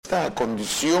esta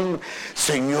condición,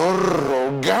 Señor,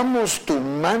 rogamos tu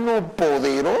mano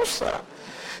poderosa.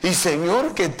 Y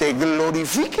Señor, que te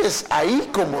glorifiques ahí,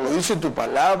 como lo dice tu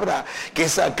palabra, que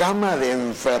esa cama de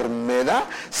enfermedad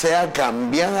sea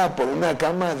cambiada por una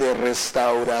cama de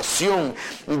restauración,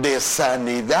 de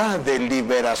sanidad, de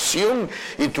liberación,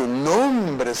 y tu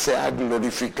nombre sea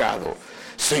glorificado.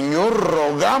 Señor,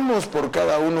 rogamos por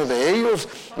cada uno de ellos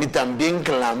y también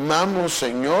clamamos,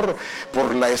 Señor,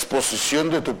 por la exposición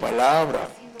de tu palabra.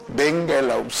 Venga el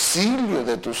auxilio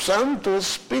de tu Santo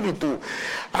Espíritu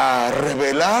a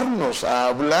revelarnos, a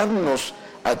hablarnos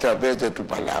a través de tu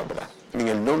palabra. En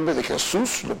el nombre de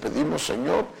Jesús lo pedimos,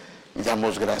 Señor, y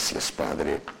damos gracias,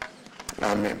 Padre.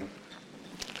 Amén.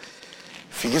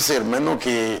 Fíjese, hermano,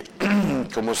 que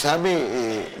como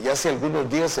sabe, ya hace algunos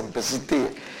días empecé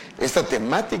esta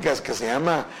temática que se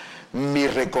llama Mi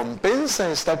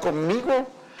recompensa está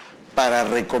conmigo, para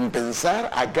recompensar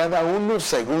a cada uno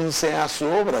según sea su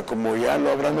obra. Como ya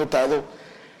lo habrá notado,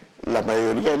 la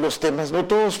mayoría de los temas, no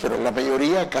todos, pero la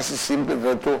mayoría casi siempre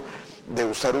trato de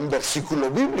usar un versículo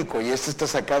bíblico, y este está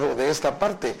sacado de esta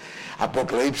parte,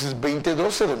 Apocalipsis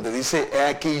 20:12, donde dice: he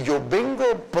aquí yo vengo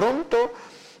pronto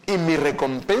y mi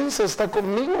recompensa está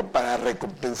conmigo para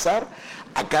recompensar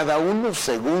a cada uno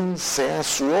según sea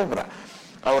su obra.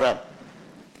 Ahora,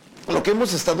 lo que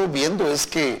hemos estado viendo es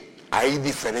que hay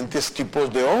diferentes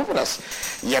tipos de obras,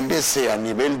 llámese a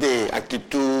nivel de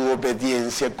actitud,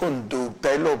 obediencia,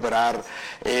 conducta, el obrar,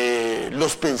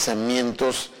 los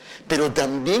pensamientos, pero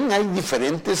también hay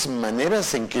diferentes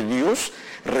maneras en que Dios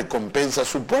recompensa a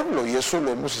su pueblo, y eso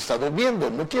lo hemos estado viendo.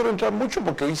 No quiero entrar mucho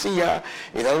porque hoy sí ya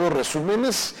he dado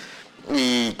resúmenes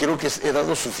y creo que he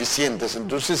dado suficientes,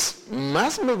 entonces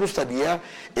más me gustaría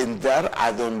entrar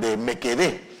a donde me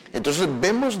quedé. Entonces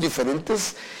vemos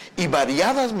diferentes y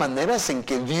variadas maneras en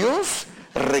que Dios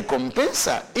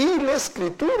recompensa, y la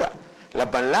Escritura,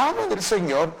 la palabra del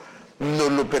Señor,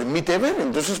 nos lo permite ver.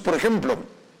 Entonces, por ejemplo,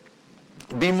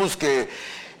 vimos que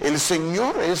el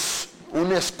Señor es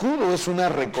un escudo, es una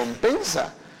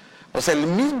recompensa. O sea, el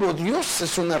mismo Dios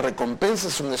es una recompensa,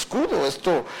 es un escudo.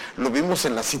 Esto lo vimos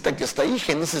en la cita que está ahí,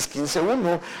 Génesis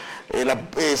 15:1.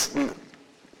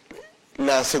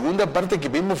 La segunda parte que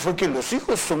vimos fue que los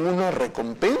hijos son una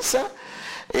recompensa,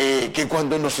 que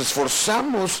cuando nos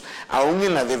esforzamos aún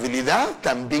en la debilidad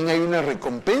también hay una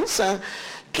recompensa,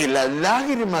 que las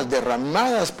lágrimas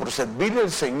derramadas por servir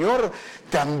al Señor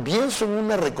también son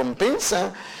una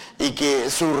recompensa, y que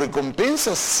su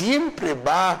recompensa siempre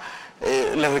va,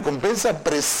 la recompensa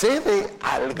precede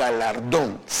al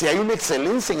galardón. Si hay una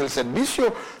excelencia en el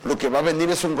servicio, lo que va a venir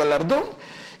es un galardón.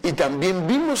 Y también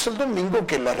vimos el domingo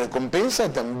que la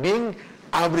recompensa también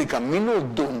abre camino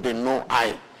donde no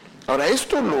hay. Ahora,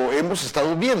 esto lo hemos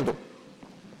estado viendo,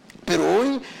 pero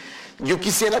hoy yo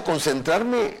quisiera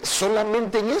concentrarme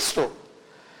solamente en esto.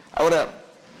 Ahora,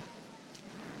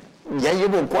 ya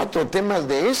llevo 4 temas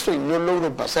de esto y no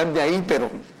logro pasar de ahí, pero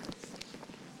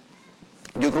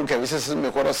yo creo que a veces es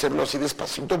mejor hacerlo así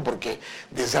despacito, porque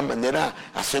de esa manera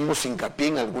hacemos hincapié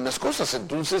en algunas cosas.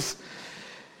 Entonces,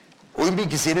 hoy me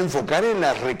quisiera enfocar en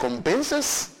las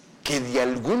recompensas que de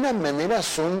alguna manera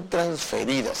son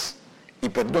transferidas. Y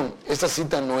perdón, esta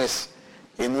cita no es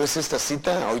esta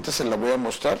cita, ahorita se la voy a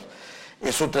mostrar,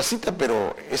 es otra cita,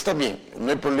 pero está bien,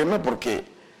 no hay problema porque,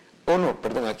 no,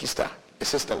 perdón, aquí está,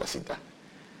 es esta la cita.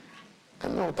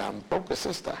 No, tampoco es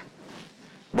esta.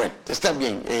 Bueno, está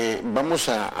bien, vamos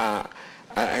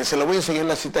se la voy a enseñar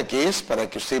la cita que es para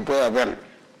que usted pueda verlo.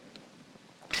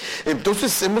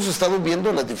 Entonces hemos estado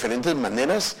viendo las diferentes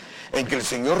maneras en que el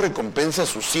Señor recompensa a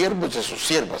sus siervos y a sus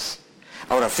siervas.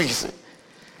 Ahora fíjese,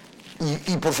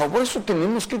 y por favor eso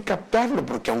tenemos que captarlo,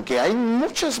 porque aunque hay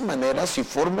muchas maneras y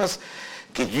formas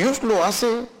que Dios lo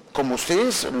hace, como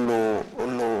ustedes lo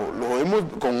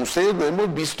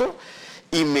hemos visto,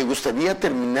 y me gustaría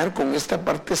terminar con esta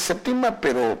parte séptima,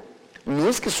 pero no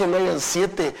es que solo hayan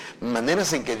 7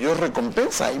 maneras en que Dios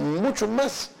recompensa, hay mucho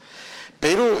más.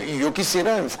 Pero yo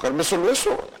quisiera enfocarme solo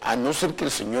eso, a no ser que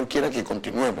el Señor quiera que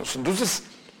continuemos. Entonces,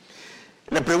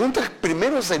 la pregunta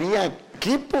primero sería,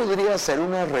 ¿qué podría ser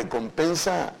una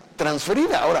recompensa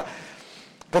transferida? Ahora,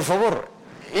 por favor,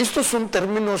 estos son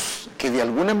términos que de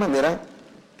alguna manera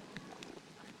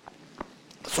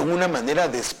son una manera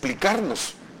de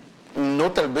explicarnos.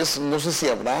 No, tal vez, no sé si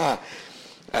habrá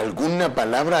alguna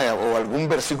palabra o algún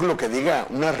versículo que diga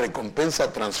una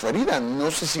recompensa transferida, no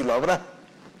sé si lo habrá.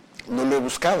 No lo he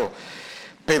buscado,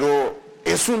 pero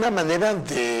es una manera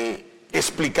de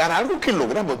explicar algo que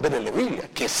logramos ver en la Biblia,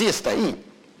 que sí está ahí.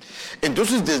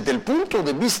 Entonces, desde el punto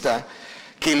de vista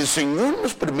que el Señor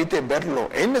nos permite verlo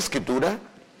en la Escritura,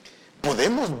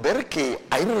 podemos ver que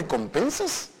hay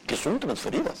recompensas que son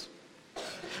transferidas.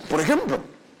 Por ejemplo,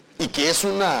 y que es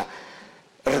una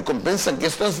recompensa que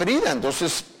es transferida,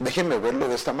 entonces déjenme verlo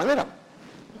de esta manera.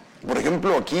 Por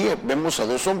ejemplo, aquí vemos a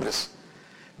dos hombres.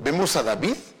 Vemos a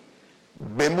David,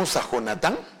 vemos a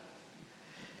Jonatán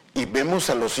y vemos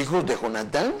a los hijos de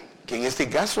Jonatán, que en este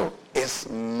caso es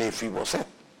Mefiboset.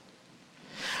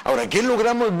 Ahora, ¿qué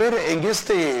logramos ver en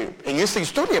esta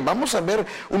historia? Vamos a ver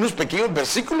unos pequeños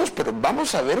versículos, pero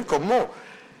vamos a ver cómo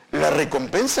la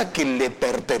recompensa que le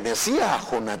pertenecía a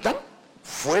Jonatán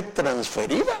fue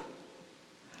transferida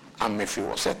a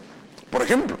Mefiboset. Por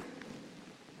ejemplo,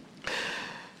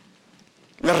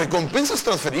 las recompensas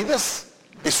transferidas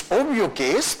es obvio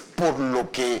que es por lo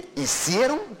que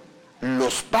hicieron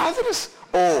los padres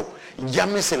o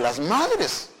llámese las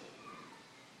madres.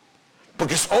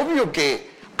 Porque es obvio que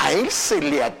a él se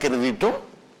le acreditó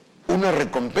una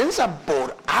recompensa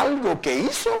por algo que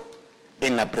hizo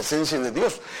en la presencia de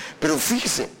Dios. Pero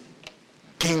fíjese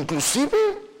que inclusive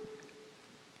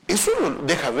eso lo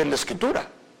deja ver la Escritura,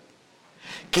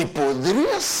 que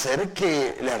podría ser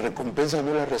que la recompensa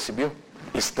no la recibió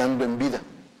estando en vida.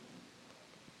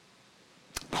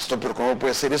 Pastor, pero ¿cómo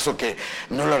puede ser eso que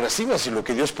no la reciba si lo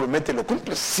que Dios promete lo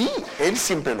cumple? Sí, Él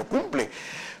siempre lo cumple.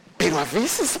 Pero a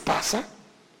veces pasa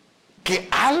que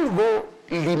algo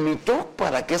limitó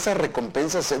para que esa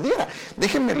recompensa se diera.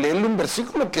 Déjenme leerle un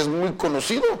versículo que es muy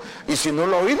conocido y si no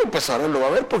lo ha oído, pues ahora lo va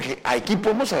a ver porque aquí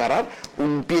podemos agarrar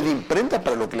un pie de imprenta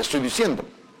para lo que le estoy diciendo.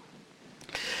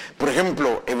 Por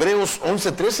ejemplo, Hebreos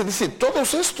 11:13 dice,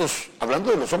 todos estos,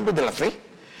 hablando de los hombres de la fe,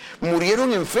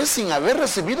 murieron en fe sin haber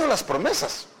recibido las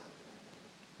promesas.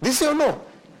 ¿Dice o no?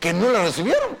 Que no las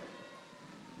recibieron.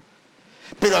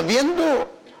 Pero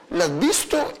habiendo las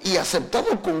visto y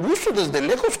aceptado con gusto desde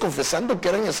lejos, confesando que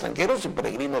eran extranjeros y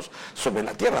peregrinos sobre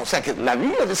la tierra. O sea que la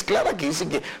Biblia es clara que dice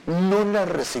que no las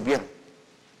recibieron.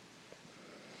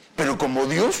 Pero como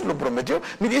Dios lo prometió,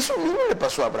 mire, eso mismo le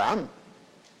pasó a Abraham.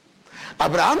 A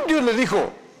Abraham Dios le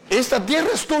dijo, esta tierra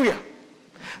es tuya,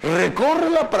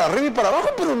 recórrela para arriba y para abajo,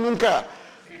 pero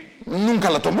nunca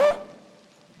la tomó.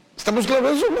 ¿Estamos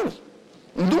claros de eso, hermanos?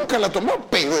 Nunca la tomó,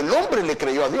 pero el hombre le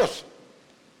creyó a Dios.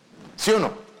 ¿Sí o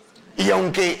no? Y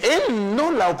aunque él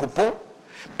no la ocupó,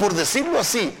 por decirlo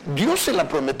así, Dios se la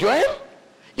prometió a él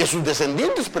y a sus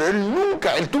descendientes, pero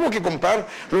él tuvo que comprar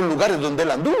los lugares donde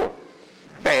él anduvo.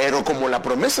 Pero como la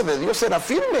promesa de Dios era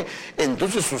firme,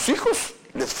 entonces sus hijos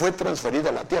les fue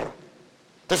transferida la tierra.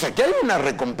 Entonces aquí hay una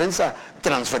recompensa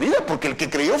transferida porque el que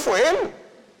creyó fue él.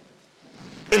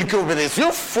 El que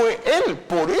obedeció fue él.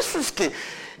 Por eso es que,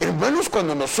 hermanos,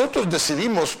 cuando nosotros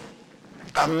decidimos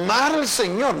amar al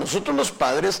Señor, nosotros los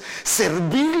padres,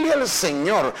 servirle al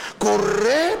Señor,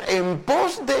 correr en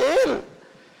pos de Él,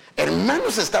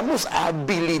 hermanos, estamos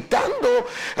habilitando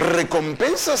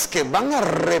recompensas que van a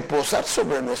reposar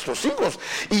sobre nuestros hijos.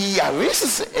 Y a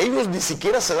veces ellos ni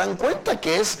siquiera se dan cuenta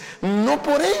que es no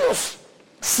por ellos.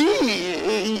 Sí,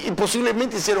 y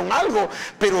posiblemente hicieron algo,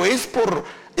 pero es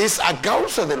a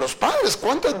causa de los padres.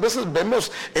 ¿Cuántas veces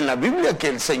vemos en la Biblia que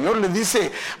el Señor le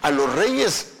dice a los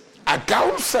reyes, a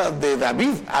causa de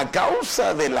David, a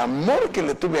causa del amor que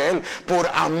le tuve a él, por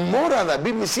amor a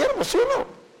David mi siervo? ¿Sí o no?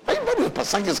 Hay varios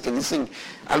pasajes que dicen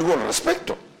algo al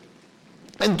respecto.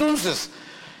 Entonces,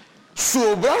 su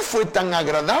obrar fue tan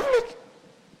agradable,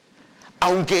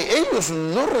 aunque ellos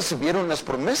no recibieron las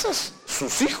promesas,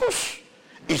 sus hijos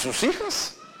y sus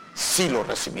hijas sí lo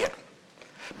recibieron.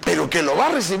 Pero que lo va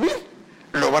a recibir,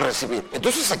 lo va a recibir.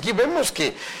 Entonces aquí vemos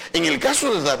que en el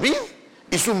caso de David,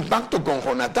 hizo un pacto con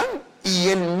Jonatán y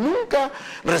él nunca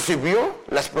recibió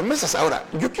las promesas. Ahora,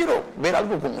 yo quiero ver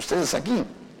algo con ustedes aquí.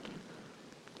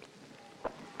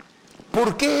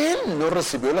 ¿Por qué él no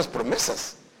recibió las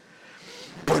promesas?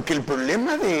 Porque el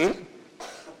problema de él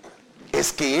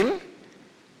es que él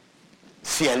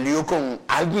se alió con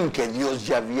alguien que Dios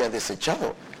ya había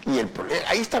desechado. Y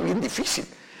ahí está bien difícil,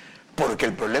 porque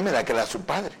el problema era que era su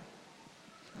padre.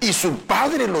 Y su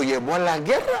padre lo llevó a la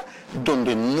guerra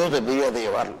donde no debería de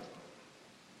llevarlo.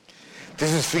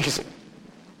 Entonces, fíjese.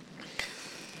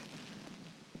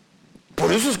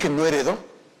 Por eso es que no heredó.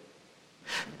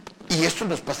 Y esto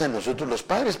nos pasa a nosotros los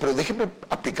padres, pero déjenme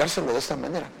aplicárselo de esta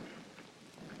manera.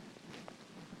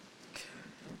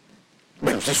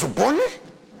 Bueno, se supone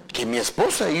que mi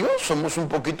esposa y yo somos un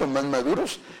poquito más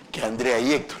maduros que Andrea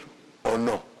y Héctor, ¿o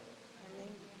no?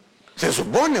 ¿Se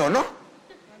supone o no?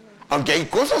 Aunque hay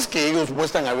cosas que ellos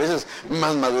muestran a veces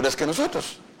más maduras que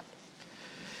nosotros.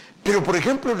 Pero por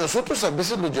ejemplo, nosotros a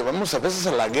veces los llevamos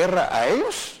a la guerra a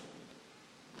ellos,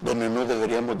 donde no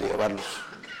deberíamos de llevarlos.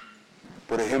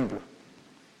 Por ejemplo,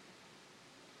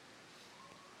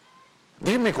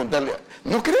 Déjeme contarle,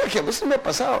 no crea que a veces me ha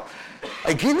pasado.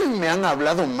 Hay quienes me han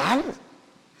hablado mal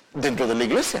dentro de la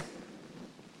iglesia.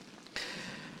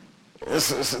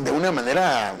 Es de una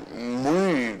manera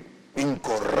muy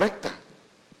incorrecta.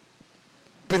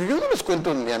 Pero yo no les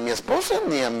cuento ni a mi esposa,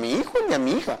 ni a mi hijo, ni a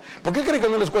mi hija. ¿Por qué cree que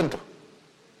no les cuento?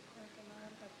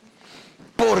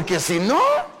 Porque si no,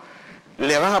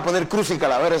 le van a poner cruz y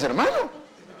calavera a ese hermano.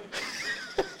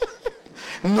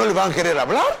 No le van a querer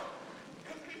hablar.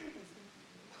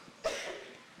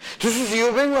 Entonces, si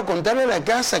yo vengo a contarle a la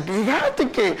casa, que fíjate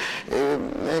que,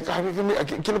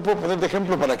 ¿qué le puedo poner de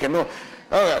ejemplo para que no?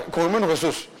 Con el hermano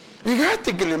Jesús.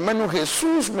 Fíjate que el hermano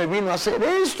Jesús me vino a hacer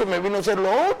esto, me vino a hacer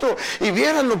lo otro, y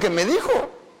vieran lo que me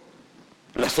dijo.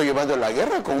 La estoy llevando a la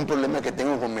guerra con un problema que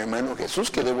tengo con mi hermano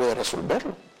Jesús, que debo de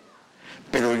resolverlo.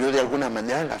 Pero yo de alguna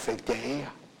manera la afecté a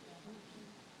ella.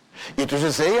 Y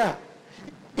entonces ella,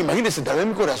 imagínense, tal vez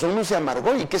mi corazón no se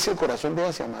amargó. ¿Y qué si el corazón de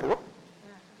ella se amargó?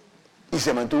 Y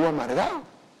se mantuvo amargado.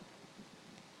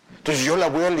 Entonces yo la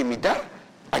voy a limitar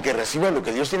a que reciba lo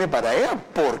que Dios tiene para ella,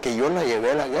 porque yo la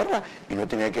llevé a la guerra y no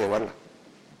tenía que llevarla.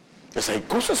 Entonces hay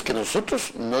cosas que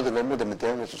nosotros no debemos de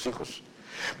meter a nuestros hijos.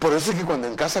 Por eso es que cuando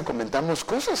en casa comentamos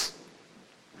cosas,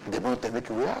 debemos tener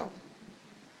cuidado.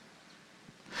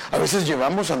 A veces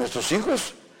llevamos a nuestros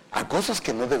hijos a cosas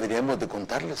que no deberíamos de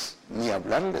contarles, ni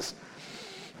hablarles.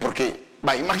 Porque,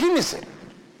 imagínense,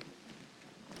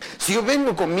 si yo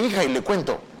vengo con mi hija y le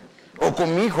cuento, o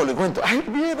con mi hijo le cuento, ay,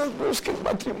 vieras, es que el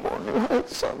matrimonio, ay,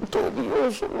 santo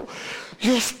Dios,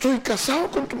 yo estoy casado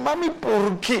con tu mami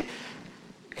porque,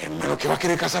 hermano, ¿qué va a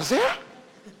querer casarse ella?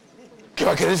 ¿Qué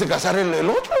va a quererse casar el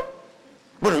otro?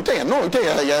 Bueno, ahorita ya no, ahorita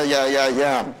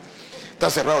ya está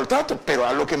cerrado el trato, pero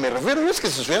a lo que me refiero es que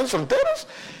si estuvieran solteros,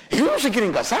 ellos no se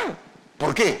quieren casar.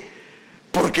 ¿Por qué?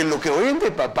 Porque lo que oyen de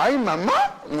papá y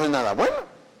mamá no es nada bueno.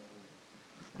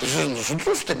 Entonces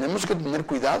nosotros tenemos que tener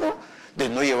cuidado de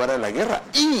no llevar a la guerra.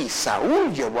 Y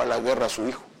Saúl llevó a la guerra a su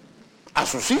hijo. A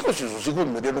sus hijos, y sus hijos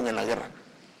murieron en la guerra.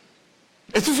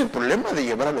 Este es el problema de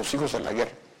llevar a los hijos a la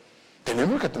guerra.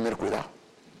 Tenemos que tener cuidado.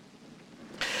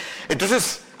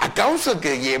 Entonces, a causa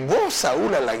que llevó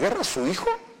Saúl a la guerra a su hijo,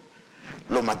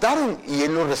 lo mataron y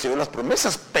él no recibió las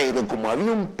promesas. Pero como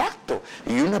había un pacto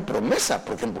y una promesa,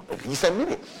 por ejemplo, aquí está,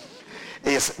 mire,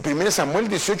 es 1 Samuel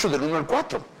 18 del 1 al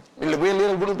 4. Le voy a leer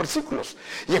algunos versículos.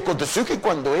 Y aconteció que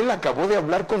cuando él acabó de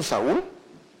hablar con Saúl,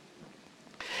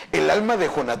 el alma de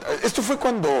Jonatán, esto fue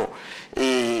cuando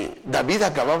David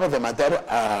acababa de matar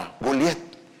a Goliat,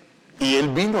 y él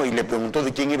vino y le preguntó,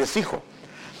 ¿de quién eres hijo?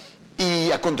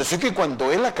 Y aconteció que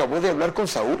cuando él acabó de hablar con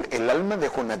Saúl, el alma de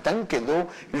Jonatán quedó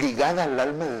ligada al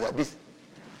alma de David.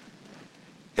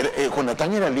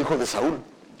 Jonatán era el hijo de Saúl,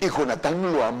 y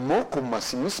Jonatán lo amó como a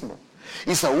sí mismo.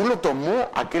 Y Saúl lo tomó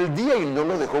aquel día y no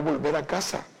lo dejó volver a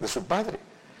casa de su padre.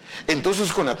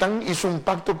 Entonces Jonatán hizo un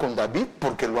pacto con David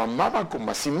porque lo amaba como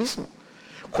a sí mismo.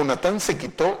 Jonatán se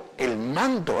quitó el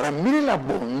manto. Ahora mire la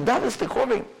bondad de este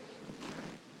joven.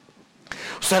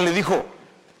 O sea, le dijo,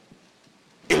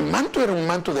 el manto era un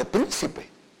manto de príncipe.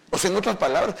 O sea, en otras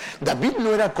palabras, David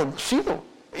no era conocido.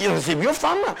 Y recibió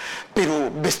fama, pero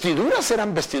vestiduras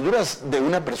eran vestiduras de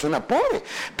una persona pobre.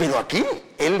 Pero aquí,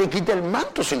 él le quita el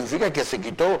manto, significa que se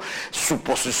quitó su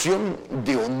posición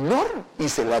de honor y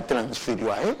se la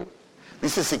transfirió a él.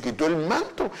 Dice, se quitó el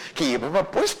manto que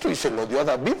llevaba puesto y se lo dio a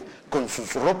David con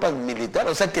sus ropas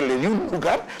militares. O sea, que le dio un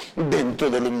lugar dentro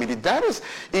de los militares,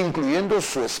 incluyendo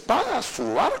su espada,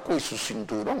 su arco y su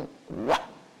cinturón. ¡Wow!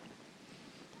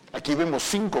 Aquí vemos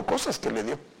 5 cosas que le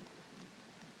dio.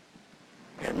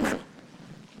 Hermano,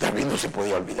 David no se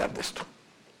podía olvidar de esto.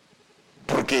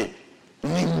 Porque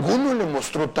ninguno le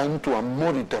mostró tanto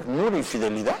amor y ternura y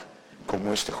fidelidad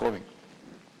como este joven.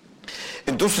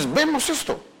 Entonces vemos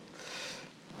esto.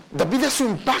 David hace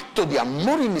un pacto de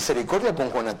amor y misericordia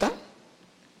con Jonatán,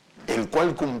 el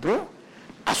cual cumplió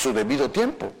a su debido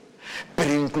tiempo.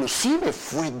 Pero inclusive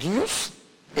fue Dios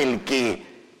el que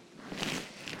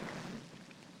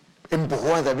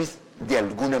empujó a David de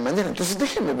alguna manera. Entonces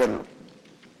déjenme verlo.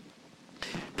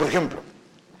 Por ejemplo,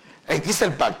 aquí está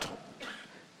el pacto.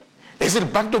 Es el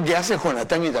pacto que hace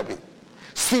Jonatán y David.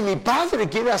 Si mi padre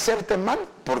quiere hacerte mal,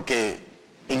 porque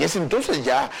en ese entonces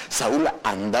ya Saúl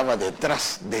andaba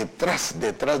detrás de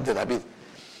David.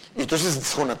 Y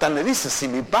entonces Jonatán le dice, si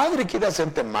mi padre quiere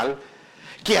hacerte mal,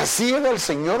 que así haga el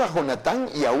Señor a Jonatán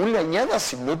y aún le añada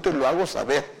si no te lo hago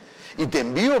saber. Y te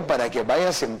envío para que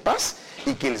vayas en paz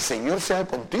y que el Señor sea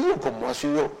contigo como ha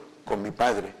sido con mi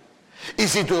padre. Y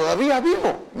si todavía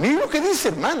vivo, mira lo que dice,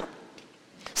 hermano,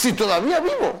 si todavía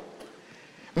vivo,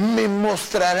 me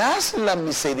mostrarás la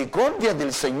misericordia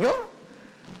del Señor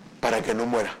para que no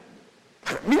muera.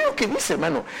 Mira lo que dice,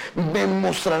 hermano. Me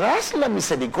mostrarás la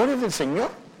misericordia del Señor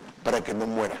para que no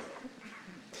muera.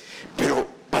 Pero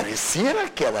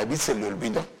pareciera que a David se le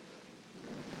olvidó.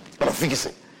 Ahora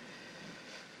fíjese.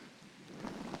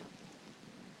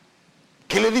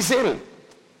 ¿Qué le dice él?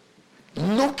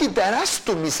 No quitarás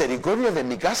tu misericordia de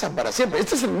mi casa para siempre.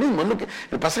 Este es el mismo, es lo que,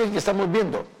 el pasaje que estamos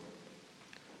viendo.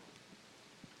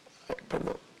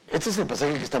 Perdón. Este es el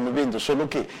pasaje que estamos viendo, solo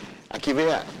que aquí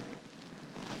vea.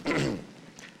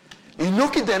 Y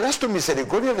no quitarás tu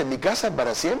misericordia de mi casa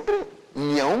para siempre,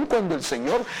 ni aun cuando el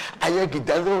Señor haya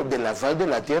quitado de la faz de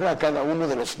la tierra a cada uno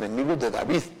de los enemigos de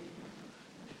David.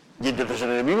 Y entre los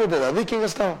enemigos de David, ¿quién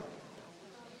estaba?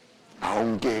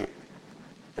 Aunque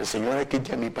el Señor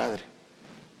quite a mi padre.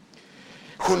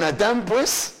 Jonatán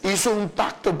pues hizo un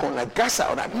pacto con la casa.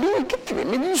 Ahora, miren qué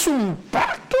tremendo, hizo un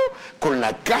pacto con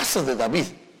la casa de David.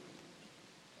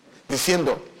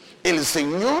 Diciendo, el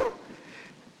Señor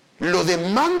lo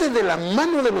demande de la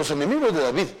mano de los enemigos de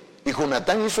David. Y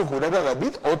Jonatán hizo jurar a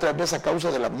David, otra vez a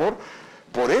causa del amor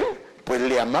por él, pues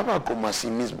le amaba como a sí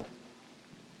mismo.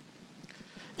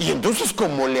 Y entonces,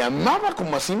 como le amaba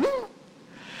como a sí mismo,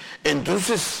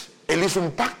 entonces él hizo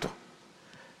un pacto.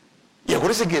 Y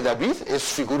acuérdense que David es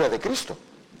figura de Cristo.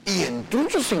 Y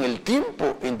entonces en el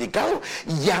tiempo indicado,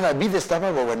 ya David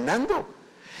estaba gobernando.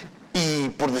 Y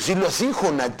por decirlo así,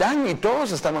 Jonatán y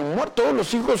todos estaban muertos. Todos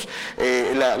los hijos,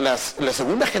 la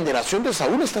segunda generación de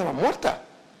Saúl estaba muerta.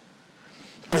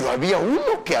 Pero había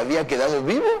uno que había quedado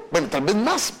vivo. Bueno, tal vez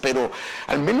más, pero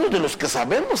al menos de los que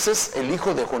sabemos es el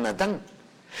hijo de Jonatán.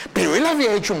 Pero él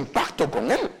había hecho un pacto con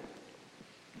él,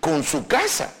 con su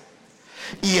casa.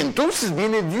 Y entonces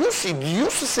viene Dios, y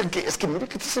Dios es el que, es que mire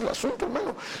que este es el asunto,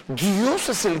 hermano. Dios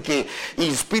es el que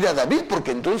inspira a David,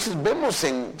 porque entonces vemos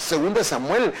en 2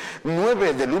 Samuel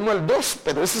 9, del 1 al 2,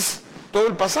 pero ese es todo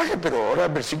el pasaje, pero ahora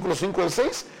el versículo 5 al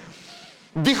 6,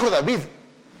 dijo David,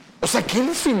 o sea, que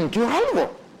él sintió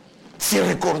algo, se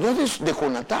recordó de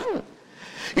Jonatán.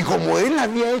 Y como él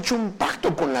había hecho un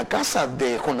pacto con la casa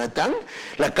de Jonatán,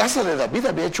 la casa de David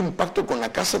había hecho un pacto con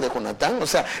la casa de Jonatán. O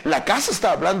sea, la casa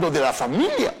está hablando de la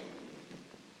familia.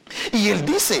 Y él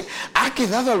dice, ¿ha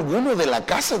quedado alguno de la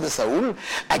casa de Saúl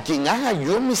a quien haga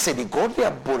yo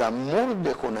misericordia por amor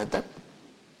de Jonatán?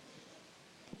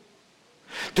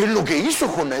 Entonces lo que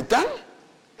hizo Jonatán,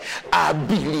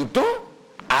 habilitó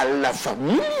a la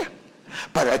familia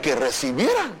para que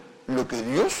recibieran lo que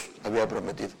Dios había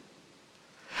prometido.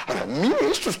 Ahora,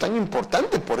 mire, esto es tan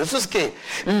importante, por eso es que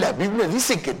la Biblia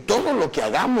dice que todo lo que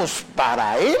hagamos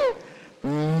para Él,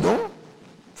 no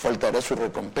faltará su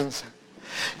recompensa.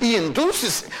 Y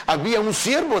entonces había un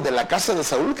siervo de la casa de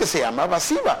Saúl que se llamaba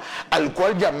Siba, al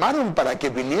cual llamaron para que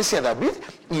viniese a David,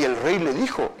 y el rey le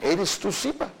dijo, ¿eres tú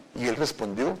Siba? Y él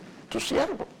respondió, tu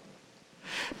siervo.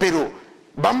 Pero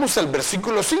vamos al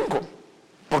versículo 5,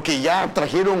 porque ya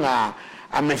trajeron a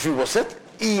Mefiboset,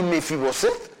 y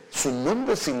Mefiboset, su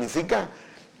nombre significa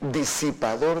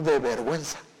disipador de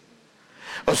vergüenza.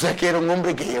 O sea que era un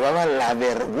hombre que llevaba la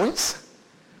vergüenza,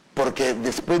 porque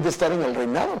después de estar en el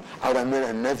reinado, ahora no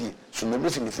era nadie. Su nombre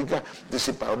significa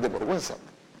disipador de vergüenza.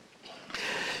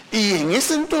 Y en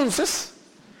ese entonces,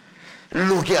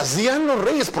 lo que hacían los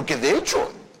reyes, porque de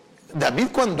hecho, David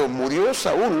cuando murió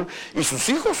Saúl y sus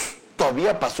hijos,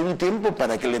 todavía pasó un tiempo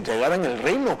para que le entregaran el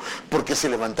reino, porque se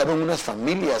levantaron unas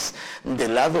familias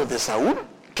del lado de Saúl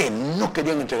que no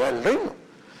querían entregar el reino.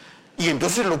 Y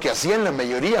entonces lo que hacían la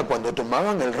mayoría cuando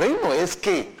tomaban el reino es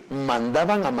que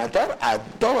mandaban a matar a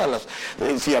todas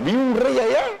las... si había un rey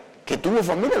allá que tuvo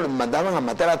familia, los mandaban a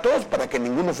matar a todos para que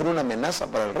ninguno fuera una amenaza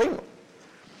para el reino.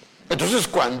 Entonces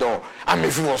cuando a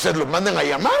Mefiboset los mandan a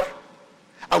llamar,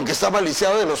 aunque estaba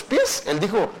lisiado de los pies, él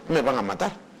dijo, me van a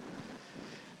matar.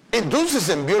 Entonces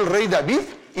envió el rey David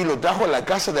y lo trajo a la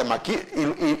casa de Maquir,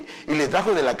 y le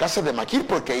trajo de la casa de Maquir,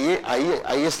 porque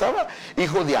ahí estaba,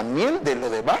 hijo de Amiel, de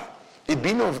Lodebar, y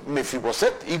vino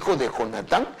Mefiboset, hijo de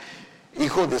Jonatán,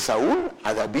 hijo de Saúl,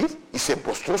 a David, y se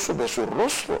postró sobre su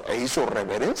rostro, e hizo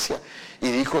reverencia,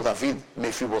 y dijo David,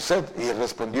 Mefiboset, y él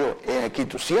respondió, he aquí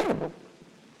tu siervo.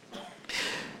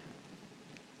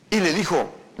 Y le dijo,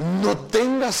 no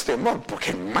tengas temor, porque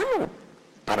hermano,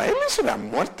 para él es la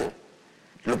muerte.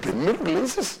 Lo primero que le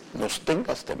dices, no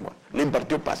tengas temor. Le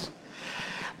impartió paz.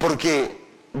 Porque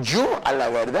yo a la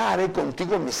verdad haré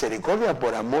contigo misericordia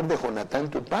por amor de Jonatán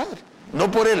tu padre.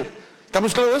 No por él.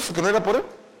 ¿Estamos claros de eso? Que no era por él.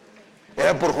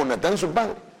 Era por Jonatán su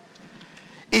padre.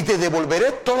 Y te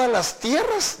devolveré todas las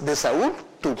tierras de Saúl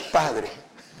tu padre.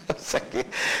 O sea que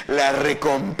la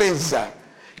recompensa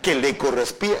que le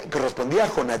correspondía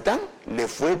a Jonatán le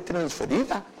fue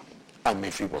transferida a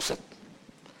Mefiboset.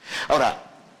 Ahora,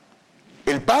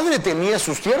 ¿el padre tenía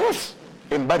sus tierras?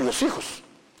 en varios hijos.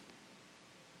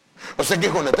 O sea que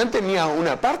Jonatán tenía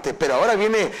una parte, pero ahora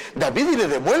viene David y le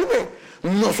devuelve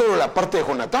no solo la parte de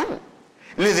Jonatán,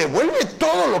 le devuelve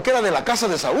todo lo que era de la casa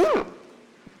de Saúl.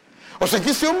 O sea que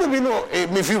este hombre vino,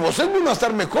 Mefiboset vino a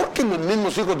estar mejor que los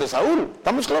mismos hijos de Saúl.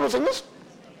 ¿Estamos claros en eso?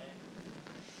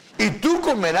 Y tú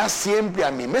comerás siempre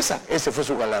a mi mesa. Ese fue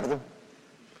su galardón.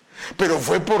 Pero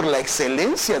fue por la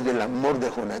excelencia del amor de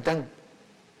Jonatán.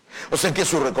 O sea que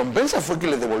su recompensa fue que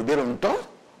le devolvieron todo.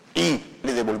 Y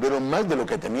le devolvieron más de lo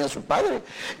que tenía su padre.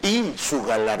 Y su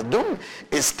galardón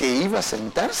es que iba a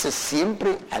sentarse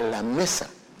siempre a la mesa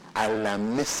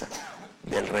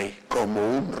del rey, como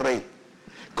un rey,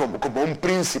 como un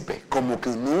príncipe, como que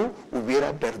no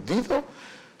hubiera perdido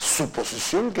su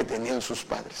posición que tenían sus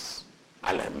padres,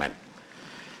 al hermano.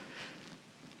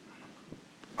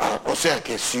 O sea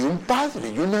que si un padre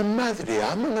y una madre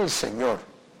aman al Señor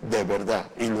de verdad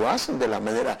y lo hacen de la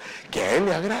manera que a Él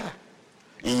le agrada,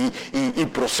 y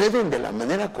proceden de la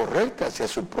manera correcta hacia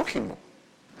su prójimo,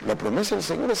 la promesa del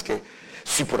Señor es que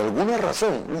si por alguna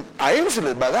razón, a ellos se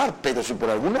les va a dar, pero si por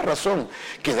alguna razón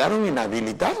quedaron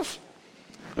inhabilitados,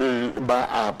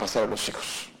 va a pasar a los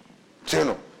hijos. ¿Sí o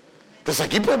no? Entonces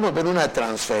aquí podemos ver una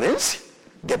transferencia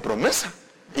de promesa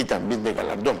y también de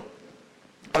galardón.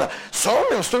 Ahora, solo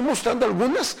les estoy mostrando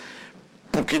algunas,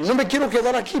 porque no me quiero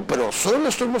quedar aquí, pero solo les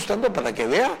estoy mostrando para que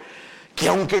vea que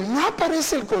aunque no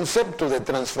aparece el concepto de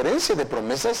transferencia de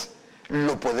promesas,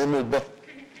 lo podemos ver.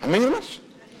 ¿Amén, hermanos?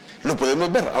 Lo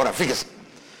podemos ver. Ahora, fíjese.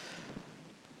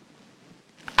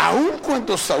 Aun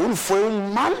cuando Saúl fue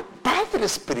un mal padre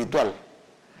espiritual,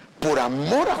 por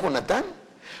amor a Jonatán,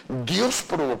 Dios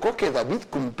provocó que David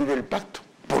cumpliera el pacto,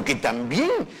 porque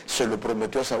también se lo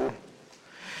prometió a Saúl.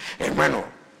 Hermano,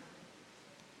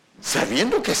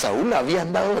 sabiendo que Saúl había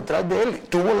andado detrás de él,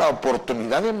 tuvo la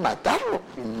oportunidad de matarlo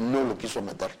y no lo quiso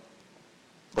matar.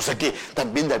 O sea que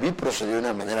también David procedió de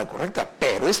una manera correcta,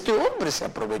 pero este hombre se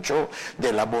aprovechó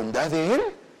de la bondad de él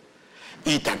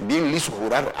y también le hizo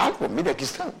jurar algo. Mira, aquí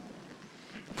está.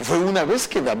 Fue una vez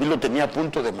que David lo tenía a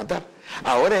punto de matar.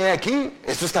 Ahora he aquí,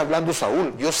 esto está hablando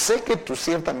Saúl. Yo sé que tú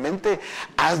ciertamente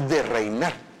has de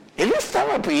reinar. Él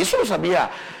estaba, y eso lo sabía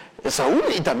Saúl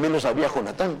y también lo sabía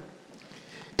Jonatán.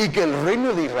 Y que el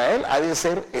reino de Israel ha de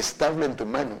ser estable en tu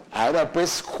mano. Ahora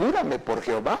pues júrame por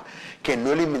Jehová que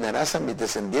no eliminarás a mis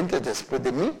descendientes después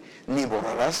de mí, ni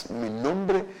borrarás mi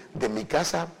nombre de mi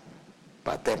casa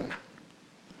paterna.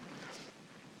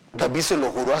 David se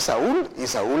lo juró a Saúl y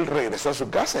Saúl regresó a su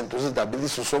casa. Entonces David y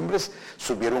sus hombres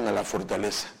subieron a la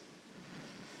fortaleza.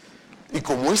 Y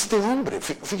como este hombre,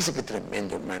 fíjese qué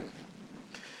tremendo, hermano.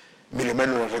 Mire,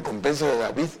 hermano, la recompensa de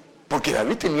David, porque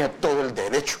David tenía todo el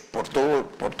derecho por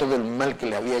todo el mal que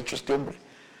le había hecho este hombre.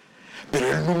 Pero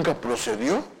él nunca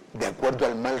procedió de acuerdo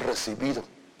al mal recibido.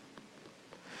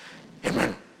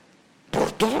 Hermano,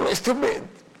 por todo este hombre,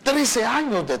 13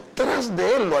 años detrás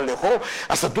de él lo alejó,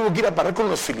 hasta tuvo que ir a parar con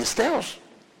los filisteos.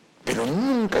 Pero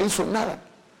nunca hizo nada.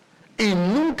 Y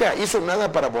nunca hizo nada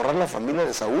para borrar la familia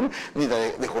de Saúl ni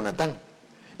de Jonatán.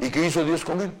 ¿Y qué hizo Dios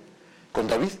con él? Con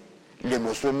David. Le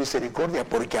mostró misericordia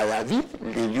porque a David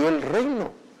le dio el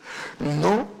reino,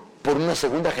 no por una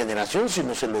segunda generación,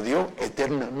 sino se lo dio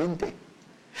eternamente.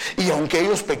 Y aunque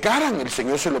ellos pecaran, el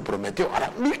Señor se lo prometió.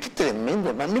 Ahora, mira qué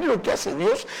tremendo, hermano. Mira lo que hace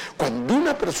Dios cuando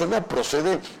una persona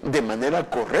procede de manera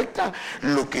correcta,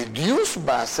 lo que Dios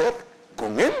va a hacer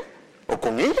con él, o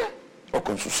con ella, o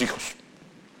con sus hijos.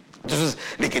 Entonces,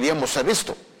 le quería mostrar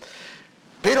esto.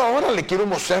 Pero ahora le quiero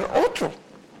mostrar otro,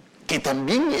 que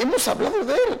también hemos hablado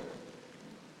de él.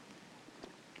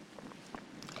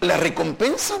 La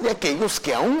recompensa de aquellos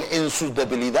que aún en sus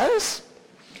debilidades,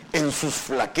 en sus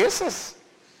flaquezas,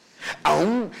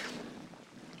 aún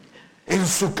en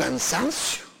su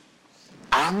cansancio,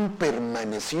 han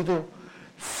permanecido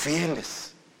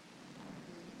fieles.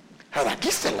 Ahora, aquí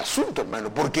está el asunto,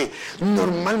 hermano, porque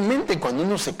normalmente cuando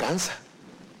uno se cansa,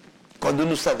 cuando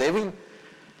uno está débil,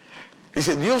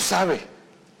 dice, Dios sabe,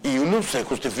 y uno se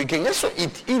justifica en eso,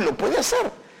 y lo puede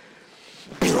hacer.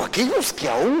 Pero aquellos que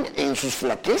aún en sus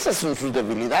flaquezas, en sus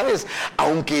debilidades,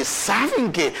 aunque saben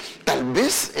que tal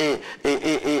vez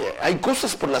hay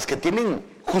cosas por las que tienen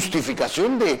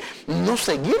justificación de no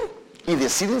seguir y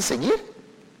deciden seguir,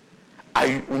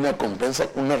 hay una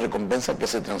recompensa que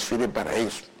se transfiere para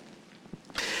ellos.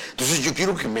 Entonces yo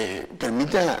quiero que me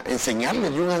permita enseñarle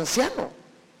de un anciano,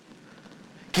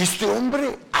 que este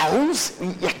hombre aún,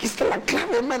 y aquí está la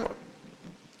clave, hermano,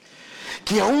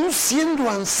 que aún siendo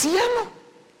anciano,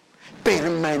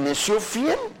 permaneció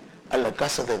fiel a la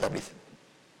casa de David.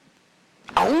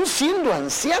 Aún siendo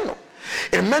anciano,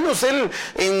 Hermanos, él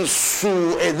en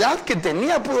su edad que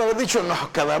tenía pudo haber dicho,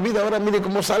 no, cada vida ahora mire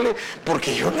cómo sale,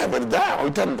 porque yo la verdad,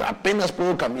 ahorita apenas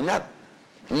puedo caminar.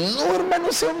 No, hermano,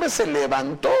 ese hombre se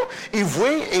levantó y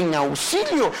fue en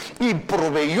auxilio y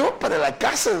proveyó para la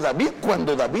casa de David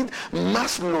cuando David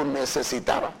más lo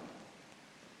necesitaba.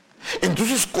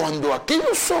 Entonces, cuando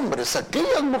aquellos hombres,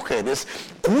 aquellas mujeres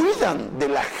cuidan de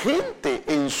la gente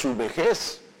en su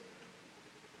vejez,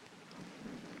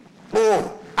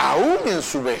 o aún en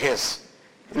su vejez,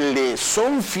 le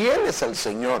son fieles al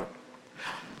Señor,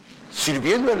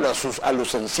 sirviéndole a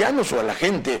los ancianos o a la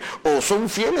gente, o son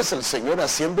fieles al Señor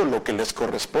haciendo lo que les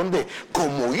corresponde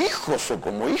como hijos o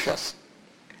como hijas,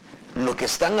 lo que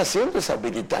están haciendo es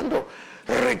habilitando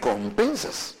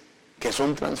recompensas que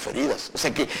son transferidas. O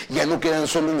sea que ya no quedan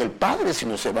solo en el padre,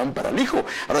 sino se van para el hijo.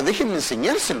 Ahora déjenme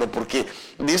enseñárselo, porque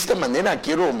de esta manera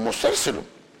quiero mostrárselo.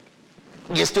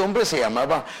 Y este hombre se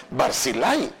llamaba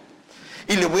Barzillai.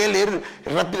 Y le voy a leer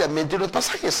rápidamente los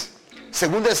pasajes.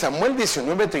 Según de Samuel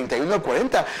 19, 31 a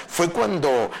 40, fue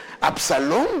cuando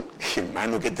Absalón,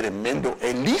 hermano, qué tremendo,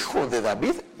 el hijo de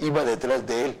David, iba detrás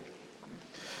de él.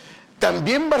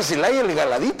 También Barzillai el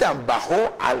galadita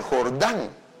bajó al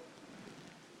Jordán.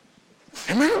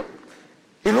 Hermano,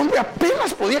 el hombre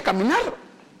apenas podía caminar.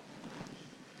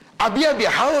 Había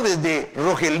viajado desde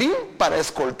Rogelín para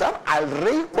escoltar al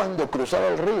rey cuando cruzaba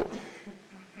el río.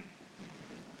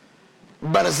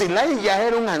 Barzillai ya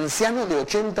era un anciano de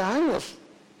 80 años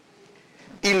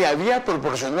y le había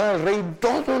proporcionado al rey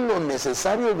todo lo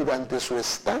necesario durante su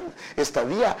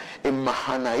estadía en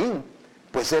Mahanaim,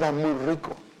 pues era muy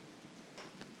rico.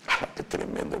 ¡Ah, qué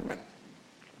tremendo, hermano!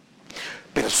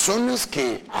 Personas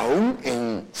que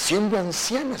aún siendo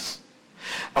ancianas,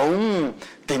 aún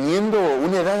teniendo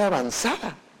una edad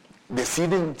avanzada,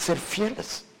 deciden ser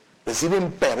fieles,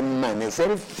 deciden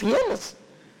permanecer fieles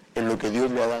en lo que Dios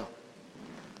le ha dado.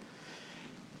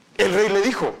 El rey le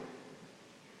dijo,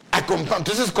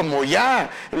 entonces como ya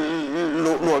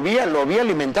lo había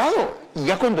alimentado, y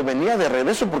ya cuando venía de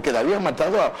regreso porque le había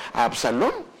matado a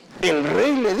Absalón, el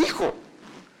rey le dijo,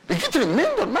 y qué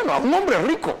tremendo, hermano, a un hombre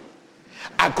rico,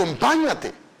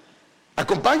 acompáñame,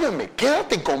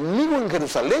 quédate conmigo en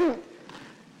Jerusalén.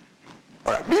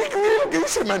 Ahora, mire lo que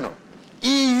dice, hermano,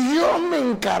 y yo me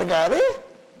encargaré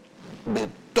de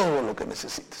todo lo que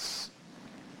necesites.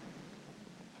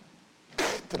 Qué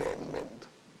tremendo.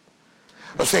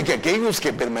 O sea que aquellos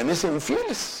que permanecen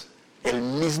fieles, el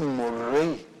mismo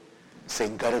rey se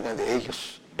encarga de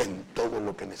ellos en todo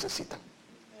lo que necesitan.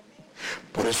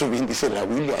 Por eso bien dice la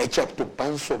Biblia, echa tu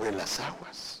pan sobre las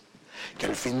aguas, que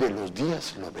al fin de los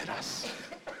días lo verás.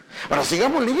 Ahora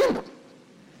sigamos leyendo.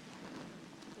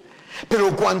 Pero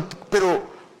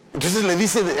entonces le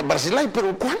dice Barzillai,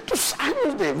 pero ¿cuántos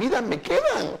años de vida me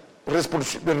quedan?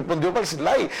 Respondió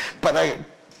Barzillai, ¿para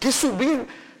qué subir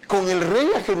con el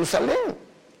rey a Jerusalén?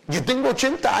 Yo tengo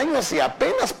 80 años y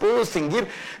apenas puedo distinguir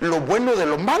lo bueno de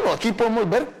lo malo. Aquí podemos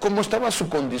ver cómo estaba su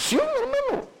condición,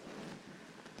 hermano.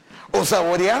 O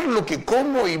saborear lo que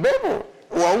como y bebo,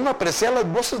 o aún apreciar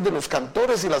las voces de los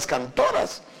cantores y las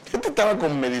cantoras. Gente estaba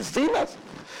con medicinas.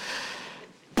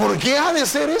 ¿Por qué ha de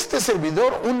ser este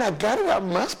servidor una carga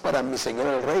más para mi señor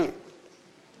el rey?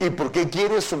 ¿Y por qué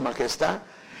quiere su majestad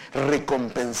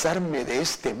recompensarme de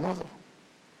este modo?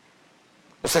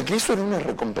 O sea, que eso era una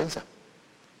recompensa.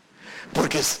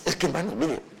 Porque es que, hermanos,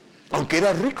 mire, aunque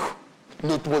era rico,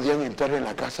 no podían entrar en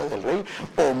la casa del rey,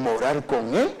 o morar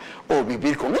con él, o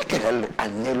vivir con él, que era el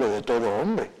anhelo de todo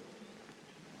hombre.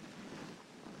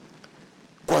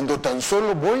 Cuando tan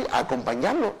solo voy a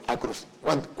acompañarlo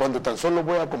cuando tan solo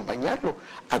voy a acompañarlo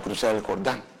a cruzar el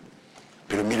Jordán.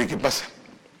 Pero mire qué pasa.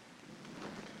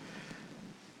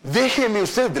 Déjeme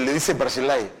usted, le dice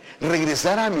Barzillai,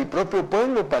 regresar a mi propio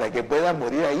pueblo para que pueda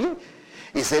morir ahí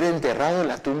y ser enterrado en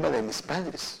la tumba de mis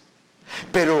padres.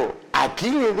 Pero aquí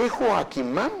le dejo a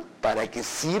Quimán para que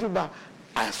sirva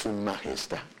a su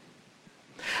majestad.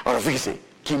 Ahora fíjese,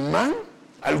 Quimán,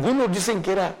 algunos dicen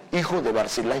que era hijo de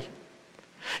Barzillai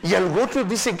y otros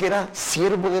dicen que era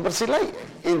siervo de Barzillai.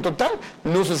 En total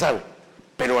no se sabe,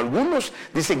 pero algunos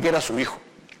dicen que era su hijo.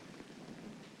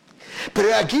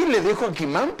 Pero aquí le dejo a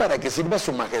Quimán para que sirva a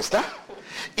su majestad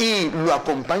y lo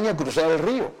acompañe a cruzar el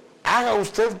río. Haga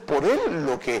usted por él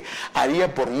lo que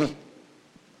haría por mí.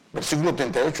 Versículo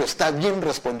 38, está bien,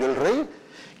 respondió el rey,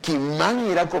 Quimán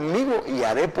irá conmigo y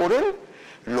haré por él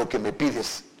lo que me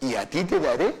pides, y a ti te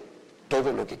daré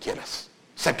todo lo que quieras.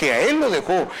 O sea que a él lo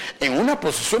dejó en una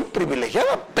posición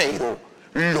privilegiada, pero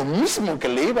lo mismo que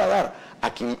le iba a dar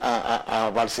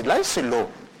a Barzillai se lo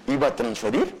iba a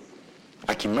transferir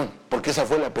a Quimán, porque esa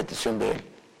fue la petición de él.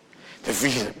 Entonces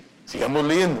fíjense, sigamos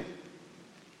leyendo.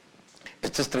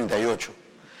 Este es 38.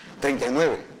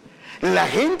 39. La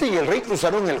gente y el rey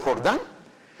cruzaron el Jordán.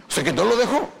 O sea que no lo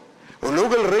dejó.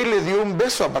 Luego el rey le dio un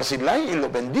beso a Barzilai y lo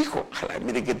bendijo.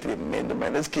 Mire qué tremendo,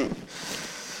 hermano. Es que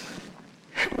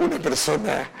una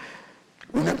persona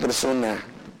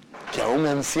que a un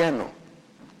anciano,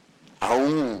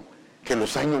 aún que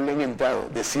los años le han entrado,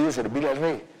 decide servir al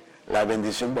rey, la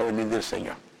bendición va a venir del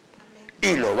Señor.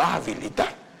 Y lo va a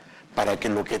habilitar para que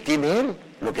lo que tiene él,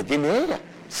 lo que tiene ella,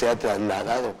 sea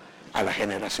trasladado a la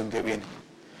generación que viene.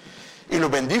 Y lo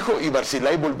bendijo y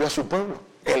Barzilai volvió a su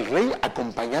pueblo. El rey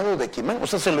acompañado de Quimán. O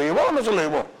sea, ¿se lo llevó o no se lo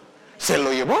llevó? Se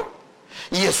lo llevó.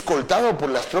 Y escoltado por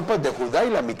las tropas de Judá y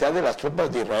la mitad de las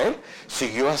tropas de Israel,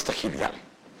 siguió hasta Gilgal.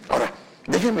 Ahora,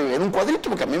 déjenme ver un cuadrito,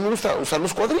 porque a mí me gusta usar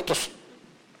los cuadritos.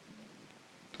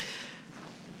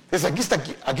 Entonces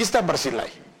aquí está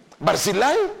Barzilai.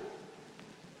 Barzilai,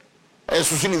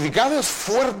 su significado es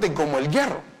fuerte como el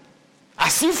hierro.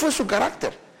 Así fue su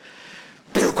carácter.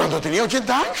 Pero cuando tenía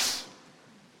 80 años,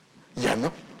 ya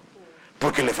no,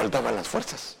 porque le faltaban las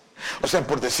fuerzas. O sea,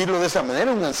 por decirlo de esa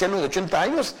manera, un anciano de 80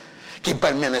 años que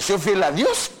permaneció fiel a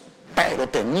Dios, pero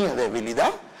tenía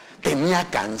debilidad, tenía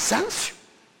cansancio,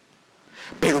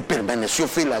 pero permaneció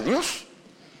fiel a Dios.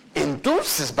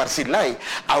 Entonces Barzilai,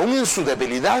 aún en su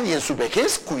debilidad y en su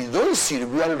vejez, cuidó y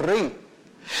sirvió al rey.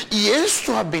 Y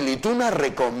esto habilitó una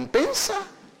recompensa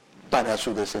para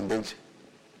su descendencia,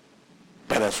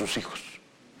 para sus hijos,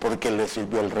 porque le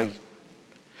sirvió al rey.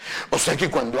 O sea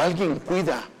que cuando alguien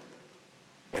cuida,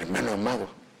 hermano amado,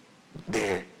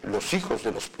 de los hijos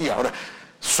de los... Y ahora,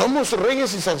 ¿somos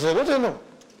reyes y sacerdotes o no?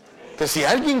 Entonces, si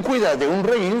alguien cuida de un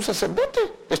rey y un sacerdote,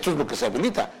 esto es lo que se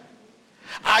habilita.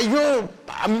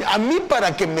 A mí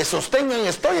para que me sostengan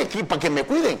estoy aquí, para que me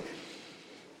cuiden.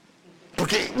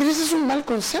 Porque, mire, ese es un mal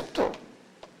concepto.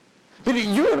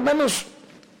 Mire, yo, hermanos,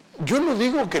 yo no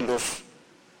digo que los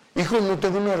hijos no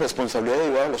tengan una responsabilidad de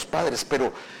ayudar a los padres,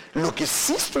 pero lo que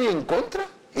sí estoy en contra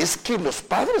es que los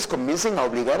padres comiencen a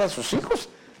obligar a sus hijos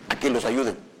a que los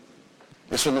ayuden.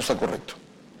 Eso no está correcto.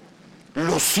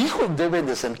 Los hijos deben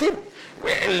de sentir.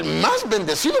 El más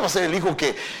bendecido va a ser el hijo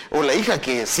o la hija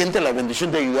que siente la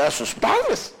bendición de ayudar a sus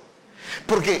padres.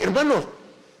 Porque, hermano,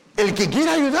 el que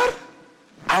quiera ayudar,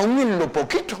 aún en lo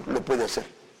poquito, lo puede hacer.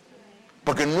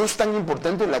 Porque no es tan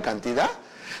importante la cantidad,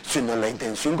 sino la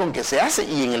intención con que se hace,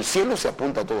 y en el cielo se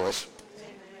apunta todo eso.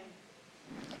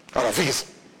 Ahora, fíjese.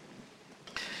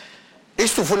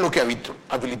 Esto fue lo que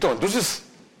habilitó. Entonces,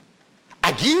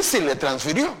 ¿a quién se le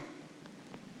transfirió?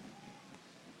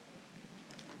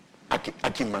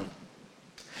 A Quimán.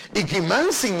 Y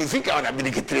Quimán significa, ahora mire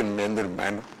qué tremendo,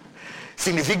 hermano,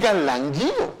 significa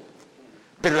languido.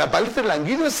 Pero la palabra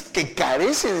languido es que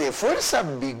carece de fuerza,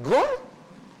 vigor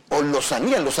o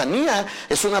lozanía. Lozanía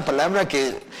es una palabra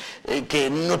que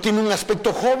no tiene un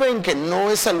aspecto joven, que no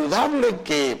es saludable,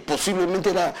 que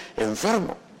posiblemente era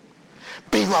enfermo.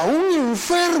 Pero aún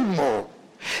enfermo,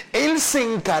 él se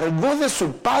encargó de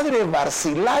su padre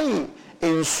Barzilai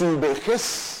en su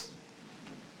vejez.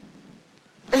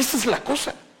 Esa es la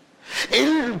cosa.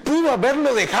 Él pudo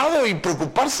haberlo dejado y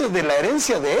preocuparse de la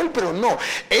herencia de él, pero no.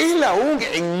 Él aún,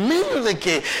 en medio de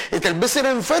que tal vez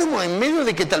era enfermo, en medio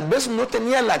de que tal vez no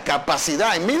tenía la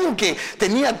capacidad, en medio de que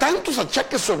tenía tantos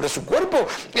achaques sobre su cuerpo,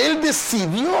 él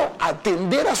decidió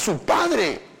atender a su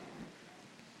padre.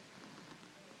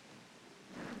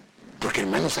 Porque,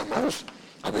 hermanos amados,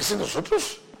 a veces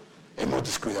nosotros hemos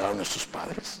descuidado a nuestros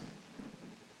padres.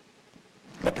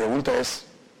 La pregunta es,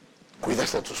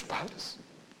 ¿cuidas a tus padres?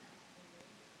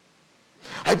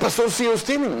 Ay, pastor, si ellos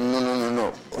tienen.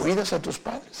 No. Cuidas a tus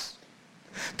padres.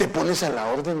 Te pones a la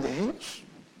orden de ellos.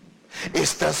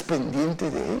 Estás pendiente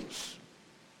de ellos.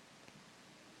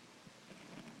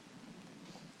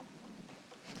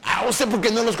 O sea, ¿por qué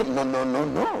no los...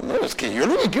 No, es que yo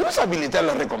lo que quiero es habilitar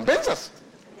las recompensas.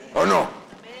 ¿O no?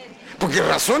 Porque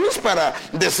razones para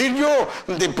decir yo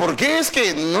de por qué es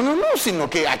que... No, sino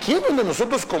que aquí es donde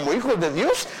nosotros como hijos de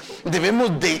Dios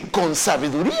debemos de, con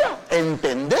sabiduría,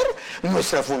 entender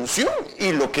nuestra función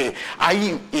y lo que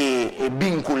hay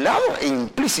vinculado e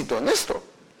implícito en esto.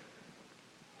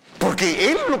 Porque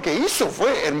él lo que hizo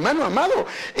fue, hermano amado,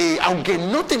 aunque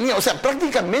no tenía, o sea,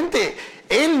 prácticamente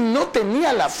él no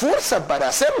tenía la fuerza para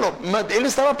hacerlo. Él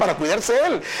estaba para cuidarse de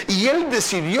él. Y él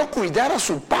decidió cuidar a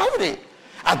su padre.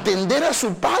 Atender a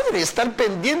su padre, estar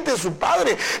pendiente de su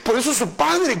padre. Por eso su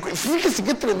padre, fíjese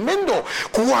qué tremendo,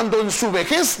 cuando en su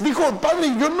vejez dijo,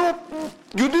 padre,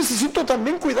 yo necesito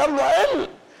también cuidarlo a él.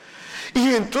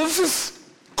 Y entonces,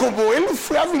 como él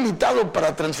fue habilitado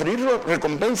para transferir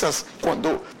recompensas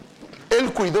cuando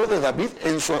él cuidó de David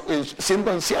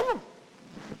siendo anciano,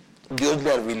 Dios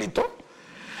le habilitó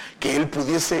que él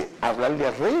pudiese hablarle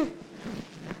al rey: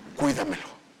 cuídamelo.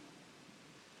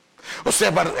 O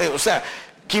sea,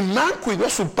 Kimán cuidó a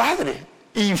su padre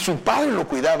y su padre lo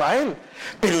cuidaba a él.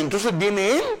 Pero entonces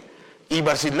viene él y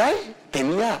Barzillai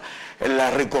tenía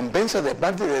la recompensa de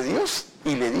parte de Dios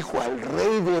y le dijo al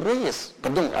rey de reyes,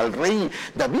 al rey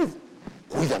David: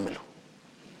 cuídamelo.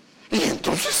 Y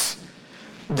entonces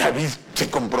David se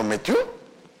comprometió.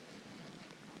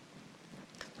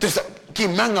 Entonces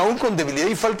Kimán, aún con debilidad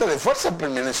y falta de fuerza,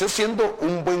 permaneció siendo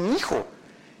un buen hijo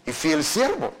y fiel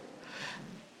siervo.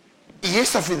 Y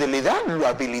esa fidelidad lo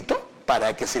habilitó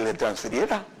para que se le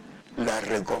transfiriera la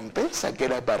recompensa que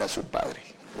era para su padre.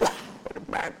 ¡Oh,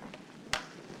 hermano!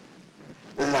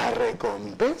 La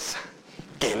recompensa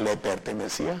que le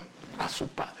pertenecía a su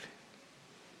padre.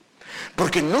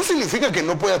 Porque no significa que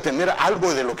no pueda tener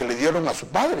algo de lo que le dieron a su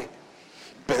padre,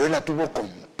 pero él la tuvo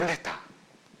completa.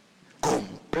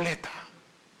 Completa.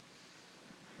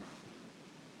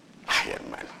 Ay,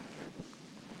 hermano.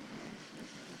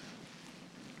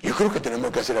 Yo creo que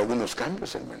tenemos que hacer algunos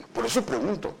cambios, hermano. Por eso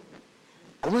pregunto: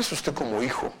 ¿cómo es usted como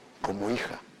hijo, como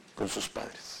hija, con sus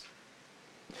padres?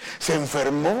 ¿Se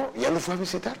enfermó? ¿Ya lo fue a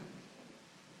visitar?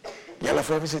 ¿Ya la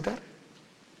fue a visitar?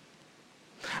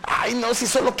 Ay, no, si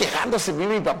solo quejándose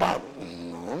vive mi papá.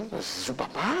 No, pues es su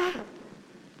papá,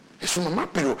 es su mamá.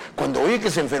 Pero cuando oye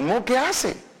que se enfermó, ¿qué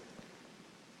hace?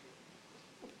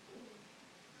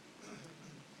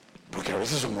 Porque a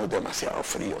veces somos demasiado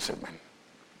fríos, hermano.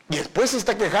 Y después se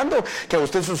está quejando que a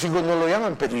usted sus hijos no lo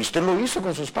llaman, pero ¿y usted lo hizo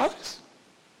con sus padres?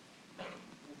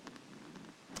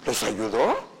 ¿Los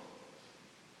ayudó?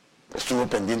 ¿Estuvo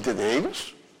pendiente de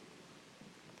ellos?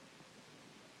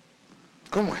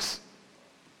 ¿Cómo es?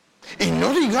 Y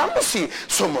no digamos si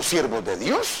somos siervos de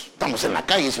Dios, estamos en la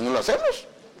calle si no lo hacemos.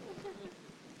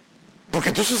 Porque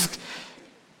entonces,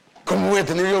 ¿cómo voy a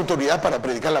tener yo autoridad para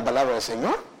predicar la palabra del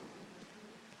Señor?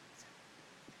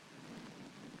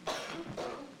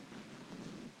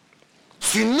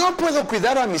 Si no puedo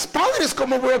cuidar a mis padres,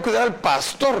 ¿cómo voy a cuidar al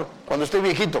pastor cuando esté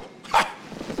viejito? ¡Ja!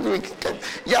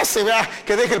 Ya se vea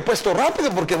que deje el puesto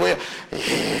rápido porque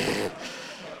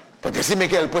porque así me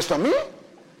queda el puesto a mí.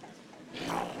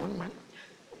 No, hermano.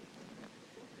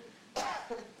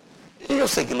 Y yo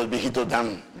sé que los viejitos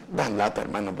dan lata,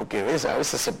 hermano, porque a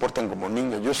veces se portan como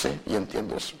niños, yo sé y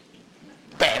entiendo eso.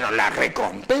 Pero la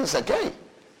recompensa que hay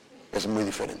es muy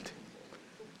diferente.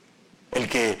 El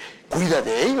que cuida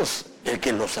de ellos, el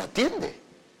que los atiende,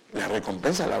 la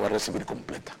recompensa la va a recibir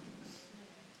completa.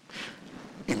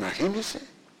 Imagínese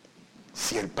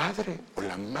si el padre o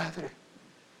la madre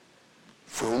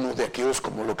fue uno de aquellos,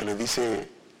 como lo que le dice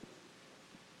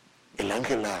el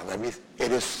ángel a David: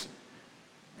 eres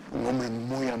un hombre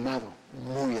muy amado,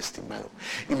 muy estimado.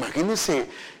 Imagínese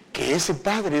que ese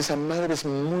padre, esa madre es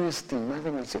muy estimada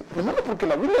en el cielo. Hermano, porque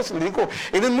la Biblia se le dijo: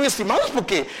 eres muy estimados,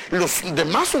 porque los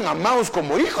demás son amados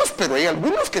como hijos, pero hay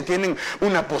algunos que tienen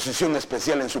una posición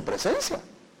especial en su presencia.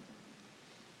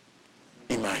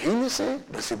 Imagínese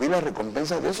recibir la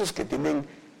recompensa de esos que tienen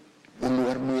un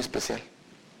lugar muy especial.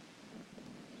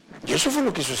 Y eso fue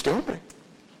lo que hizo este hombre.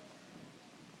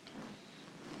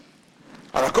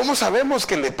 Ahora, ¿cómo sabemos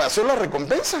que le pasó la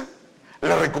recompensa?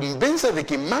 La recompensa de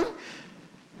Kimán,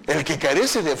 el que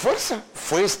carece de fuerza,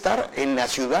 fue estar en la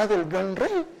ciudad del gran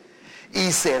rey y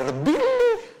servirle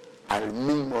al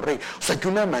mismo rey. O sea que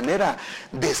una manera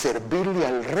de servirle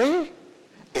al rey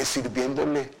es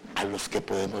sirviéndole a los que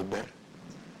podemos ver.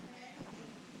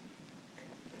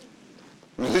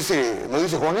 ¿No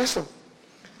dice Juan eso?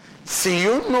 Si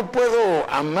yo no puedo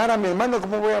amar a mi hermano,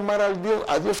 ¿cómo voy a amar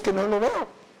a Dios que no lo veo?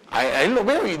 A él lo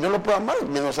veo y no lo puedo amar,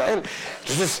 menos a él.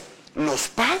 Entonces, los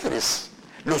padres,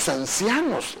 los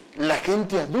ancianos, la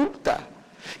gente adulta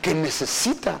que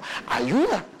necesita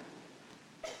ayuda,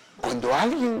 cuando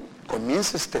alguien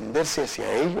comienza a extenderse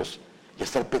hacia ellos y a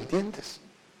estar pendientes,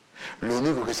 lo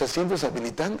único que está haciendo es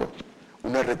habilitando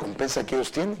una recompensa que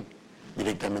ellos tienen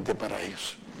directamente para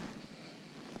ellos.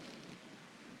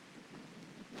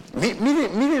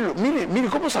 Mire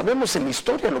cómo sabemos en la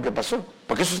historia lo que pasó,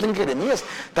 porque eso está en Jeremías.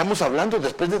 Estamos hablando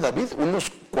después de David, unos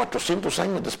 400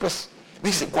 años después.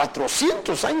 Dice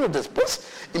 400 años después,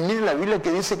 y mire la Biblia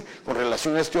que dice con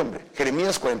relación a este hombre.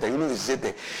 Jeremías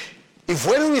 41:17. Y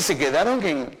fueron y se quedaron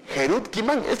en Jerut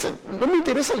Kimán. No me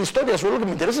interesa la historia, solo lo que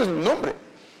me interesa es el nombre.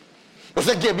 O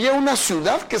sea que había una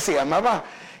ciudad que se llamaba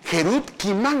Jerut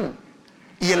Kimán,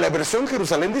 y en la versión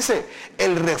Jerusalén dice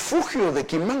el refugio de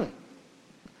Kimán.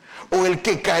 O el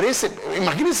que carece,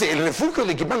 imagínense, el refugio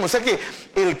de Kimán. O sea que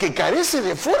el que carece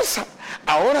de fuerza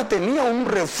ahora tenía un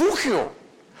refugio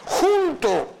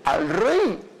junto al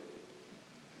rey.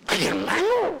 Ay,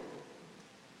 hermano,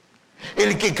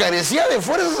 El que carecía de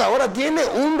fuerzas ahora tiene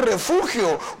un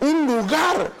refugio, un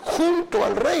lugar junto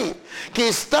al rey, que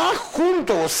está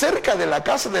junto o cerca de la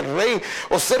casa del rey,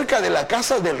 o cerca de la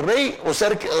casa del rey, o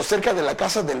cerca de la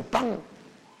casa del pan.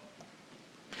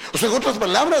 O sea, en otras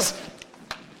palabras,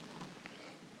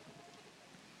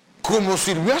 como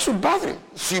sirvió a su padre,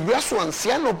 sirvió a su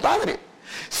anciano padre,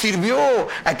 sirvió a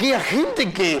aquella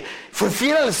gente que fue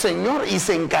fiel al Señor y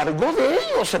se encargó de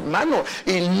ellos, hermano,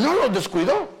 y no los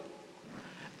descuidó.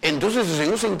 Entonces el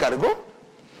Señor se encargó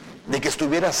de que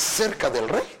estuviera cerca del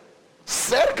rey,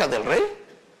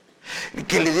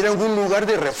 que le dieran un lugar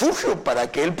de refugio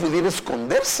para que él pudiera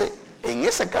esconderse en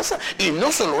esa casa, y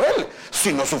no solo él,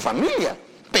 sino su familia.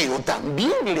 Pero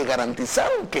también le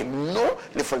garantizaron que no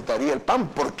le faltaría el pan,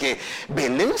 porque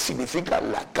Belén significa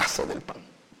la casa del pan.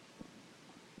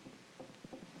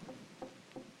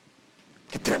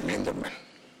 Qué tremendo, hermano.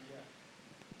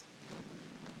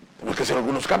 Tenemos que hacer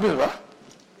algunos cambios, ¿va?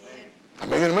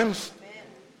 Amén, hermanos.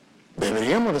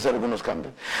 Deberíamos hacer algunos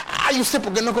cambios. Ay, ¿usted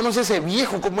por qué no conoce a ese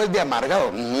viejo como es de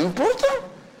amargado? No importa.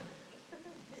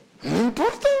 No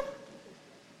importa.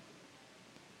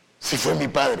 Si fue mi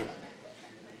padre,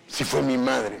 si fue mi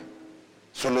madre,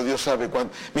 solo Dios sabe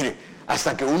cuándo. Mire,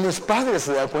 hasta que uno es padre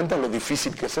se da cuenta lo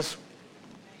difícil que es eso.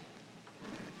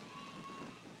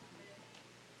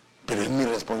 Pero es mi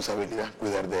responsabilidad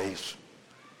cuidar de ellos.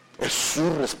 Es su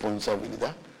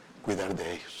responsabilidad cuidar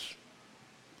de ellos.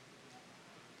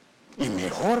 Y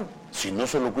mejor, si no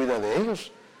solo cuida de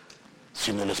ellos,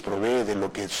 sino les provee de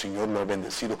lo que el Señor lo ha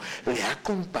bendecido. Le ha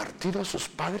compartido a sus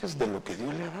padres de lo que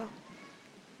Dios le ha dado.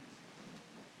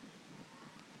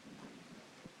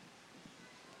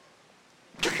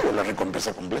 Yo quiero la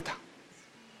recompensa completa.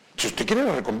 Si usted quiere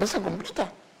la recompensa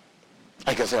completa,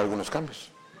 hay que hacer algunos cambios.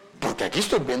 Porque aquí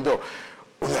estoy viendo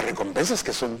unas recompensas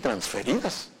que son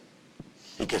transferidas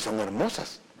y que son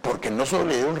hermosas. Porque no solo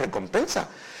le dieron recompensa,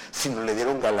 sino le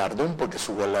dieron galardón, porque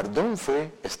su galardón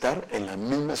fue estar en la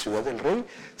misma ciudad del rey,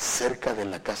 cerca de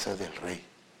la casa del rey.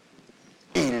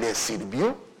 Y le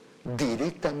sirvió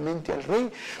directamente al rey,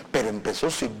 pero empezó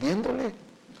sirviéndole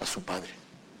a su padre.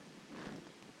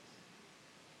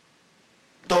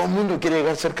 Todo el mundo quiere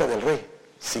llegar cerca del rey,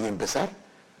 sin empezar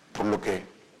por lo que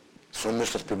son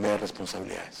nuestras primeras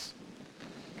responsabilidades.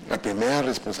 La primera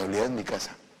responsabilidad es mi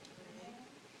casa.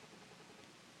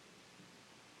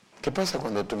 ¿Qué pasa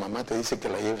cuando tu mamá te dice que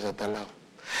la lleves a tal lado?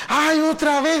 ¡Ay,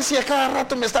 otra vez! Y a cada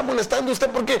rato me está molestando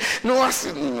usted porque no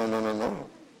hace... No.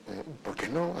 ¿Por qué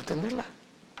no atenderla?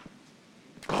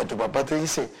 Cuando tu papá te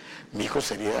dice, mi hijo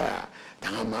sería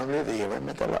tan amable de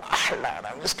llevarme a tal lado. ¡Ah, la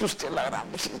gran! Es que usted la gran...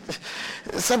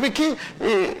 ¿Sabe qué?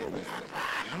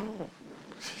 No.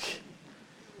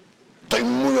 Estoy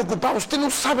muy ocupado. Usted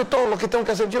no sabe todo lo que tengo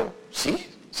que hacer yo. Sí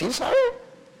sabe.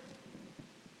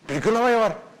 ¿Pero qué la va a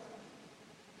llevar?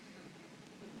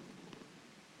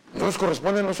 No nos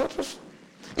corresponde a nosotros.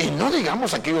 Y no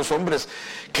digamos aquellos hombres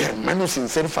que, hermanos, sin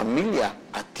ser familia,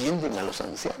 atienden a los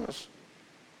ancianos,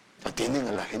 atienden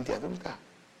a la gente adulta.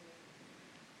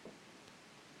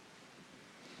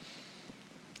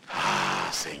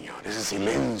 Señor, ese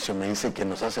silencio me dice que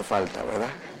nos hace falta, ¿verdad?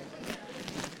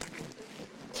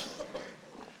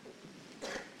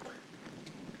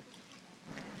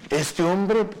 Este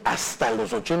hombre hasta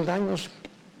los 80 años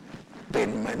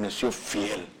permaneció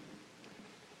fiel.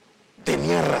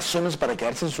 Tenía razones para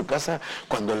quedarse en su casa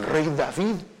cuando el rey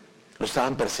David lo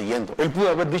estaban persiguiendo. Él pudo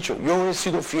haber dicho, yo he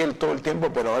sido fiel todo el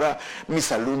tiempo, pero ahora mi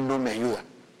salud no me ayuda.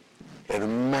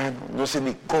 Hermano, no sé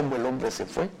ni cómo el hombre se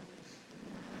fue.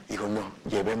 Dijo, no,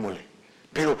 llevémosle.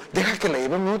 Pero, ¿deja que la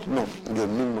llevemos? No, yo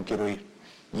mismo quiero ir.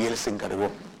 Y él se encargó.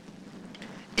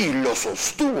 Y lo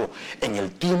sostuvo en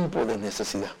el tiempo de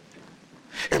necesidad.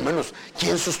 Hermanos,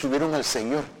 ¿quién sostuvieron al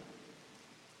Señor?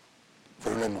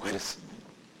 Fueron las mujeres.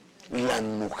 Las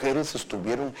mujeres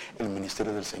sostuvieron el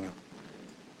ministerio del Señor.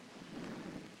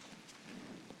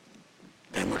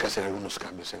 Tenemos que hacer algunos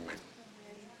cambios, hermano.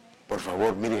 Por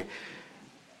favor, mire.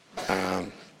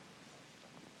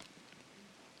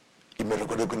 Y me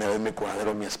recuerdo que una vez me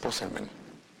cuadró mi esposa, hermano.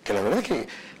 Que la verdad es que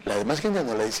la demás gente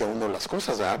no le dice a uno las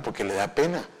cosas, ¿verdad? Porque le da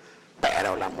pena.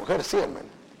 Pero la mujer sí, hermano.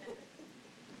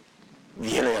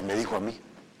 Y ella me dijo a mí,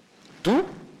 tú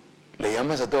le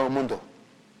llamas a todo el mundo,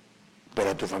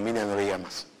 pero a tu familia no le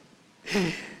llamas.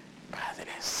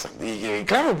 Padre santo. Y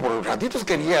claro, por ratitos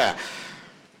quería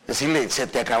decirle, se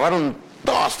te acabaron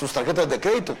todas tus tarjetas de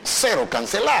crédito, 0,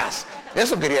 canceladas.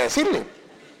 Eso quería decirle.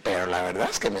 Pero la verdad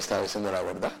es que me estaba diciendo la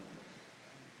verdad.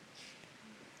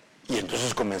 Y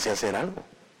entonces comencé a hacer algo.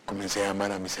 Comencé a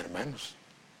llamar a mis hermanos.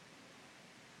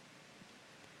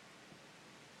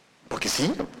 Porque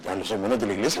sí, a los hermanos de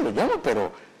la iglesia los llamo,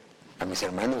 pero a mis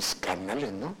hermanos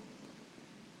carnales, ¿no?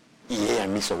 Y ella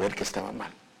me hizo ver que estaba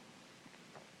mal.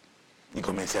 Y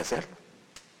comencé a hacerlo.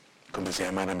 Comencé a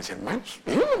llamar a mis hermanos.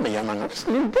 Ellos no me llaman a veces,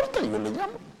 no importa, yo les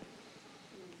llamo.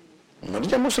 No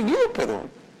les llamo seguido, pero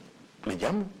les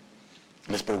llamo.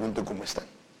 Les pregunto cómo están.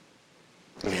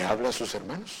 Le habla a sus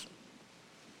hermanos.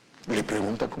 Le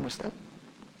pregunta cómo están.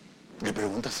 Le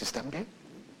pregunta si están bien.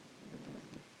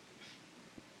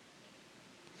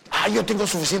 Yo tengo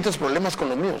suficientes problemas con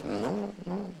los míos. No.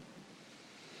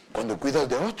 Cuando cuidas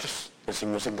de otros, el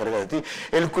Señor se encarga de ti.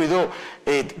 Él cuidó,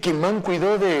 Quimán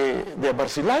cuidó de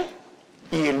Barzilai,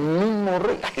 y el mismo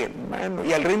rey, hermano,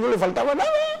 y al rey no le faltaba nada.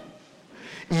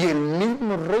 Y el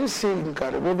mismo rey se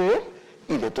encargó de él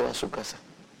y de toda su casa.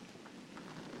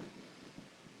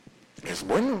 Es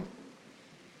bueno.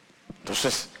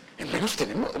 Entonces,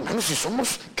 hermanos, si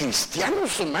somos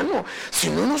cristianos, hermano, si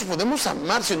no nos podemos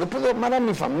amar, si no puedo amar a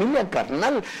mi familia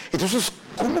carnal, entonces,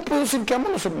 ¿cómo puedo decir que amo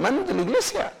a los hermanos de la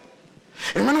iglesia?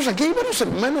 Hermanos, aquí hay varios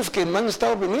hermanos que me han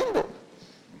estado viniendo.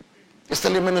 Está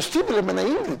el hermano Steve, la hermana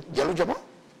Ingrid, ya lo llamó.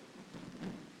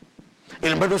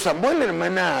 El hermano Samuel, la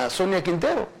hermana Sonia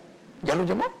Quintero, ya lo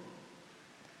llamó.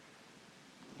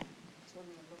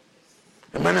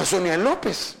 Hermana Sonia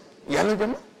López, ya lo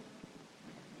llamó.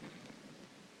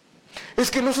 Es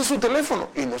que no sé su teléfono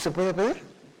y no se puede pedir.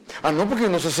 No, porque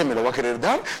no sé si me lo va a querer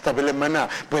dar. Tal vez la hermana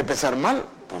puede pensar mal.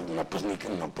 Pues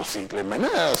sí, la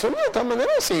hermana Sonia, de todas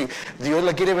maneras, si Dios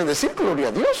la quiere bendecir, gloria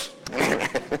a Dios.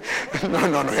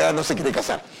 No, ya no se quiere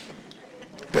casar.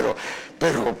 Pero,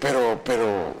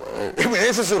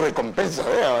 esa es su recompensa,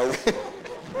 ¿eh?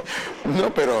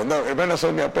 No, hermana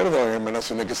Sonia, perdón, hermana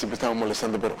Sonia, que siempre estamos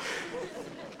molestando, pero,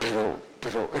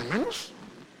 hermanos,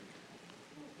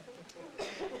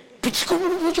 pues, ¿cómo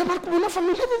nos vamos a llamar como una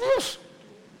familia de Dios?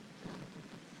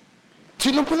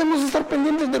 Si no podemos estar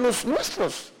pendientes de los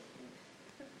nuestros.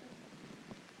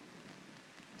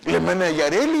 La hermana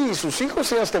Yareli y sus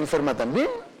hijos, ella está enferma también.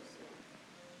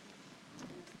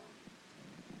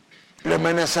 La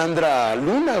hermana Sandra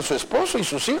Luna, su esposo y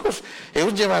sus hijos,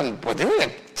 ellos llevan,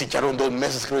 se echaron 2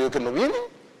 meses, creo yo, que no vienen.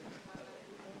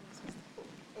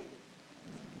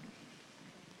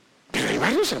 Pero hay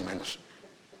varios hermanos.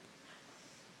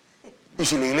 Y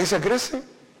si la iglesia crece,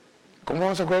 ¿cómo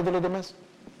vamos a cuidar de los demás?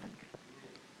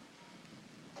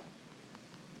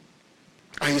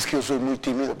 Es que yo soy muy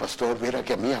tímido, pastor, viera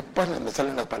que a mí apenas me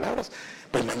salen las palabras.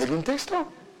 Pues mándele un texto.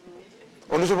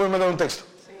 ¿O no se puede mandar un texto?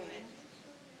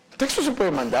 El texto se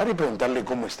puede mandar y preguntarle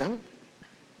cómo están.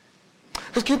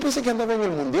 Es que yo pensé que andaba en el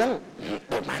mundial.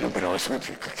 Hermano, pero eso,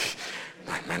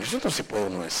 hermano, eso no se puede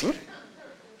uno decir.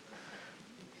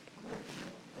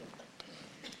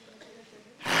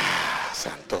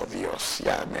 Santo Dios,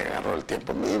 ya me agarró el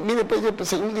tiempo. Mire, pues yo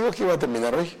según digo que iba a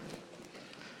terminar hoy.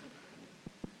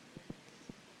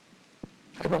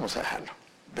 Ahí vamos a dejarlo.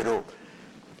 Pero,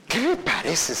 ¿qué le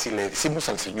parece si le decimos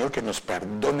al Señor que nos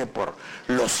perdone por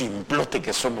lo simplote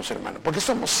que somos, hermano? Porque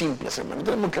somos simples, hermano.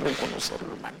 Tenemos que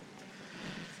reconocerlo, hermano.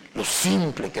 Lo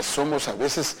simple que somos a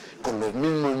veces con los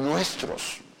mismos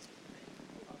nuestros.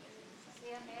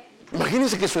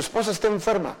 Imagínense que su esposa está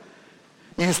enferma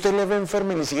y usted le ve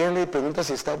enferma y ni siquiera le pregunta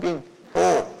si está bien.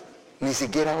 O ni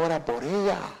siquiera ora por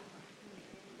ella.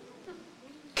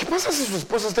 ¿Qué pasa si su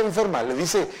esposa está enferma? Le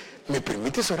dice, ¿me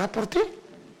permites orar por ti?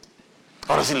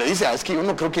 Ahora si le dice, es que yo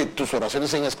no creo que tus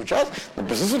oraciones sean escuchadas,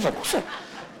 pues es otra cosa.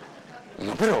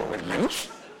 No, pero hermanos,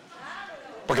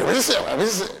 porque a veces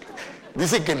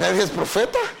dice que nadie es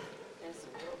profeta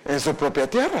en su propia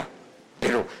tierra.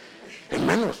 Pero,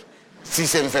 hermanos, si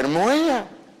se enfermó ella,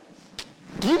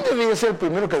 ¿quién debería ser el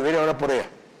primero que debería orar por ella?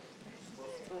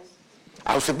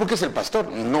 ¿A usted porque es el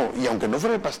pastor? No, y aunque no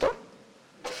fuera el pastor,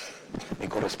 me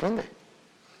corresponde.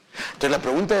 Entonces la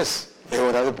pregunta es, ¿he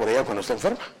orado por ella cuando está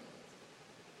enferma?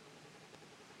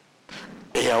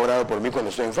 Ella ha orado por mí cuando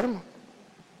estoy enfermo.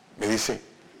 Me dice,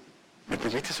 ¿me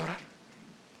permites orar?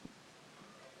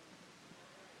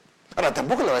 Ahora,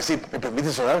 tampoco le va a decir, ¿me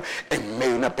permites orar en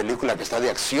medio de una película que está de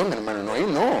acción, hermano? No, ahí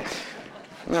no.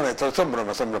 No, son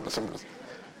bromas.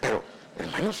 Pero,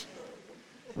 hermanos,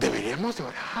 deberíamos de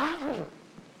orar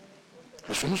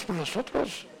los unos por los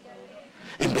otros.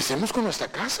 Empecemos con nuestra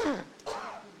casa.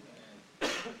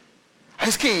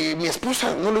 Es que mi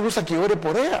esposa no le gusta que yo ore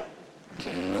por ella.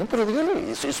 No, pero dígale,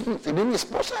 eres mi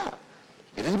esposa.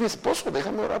 Eres mi esposo,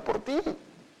 déjame orar por ti.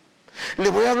 Le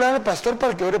voy a hablar al pastor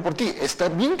para que ore por ti. Está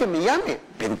bien que me llame,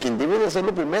 pero quien debe de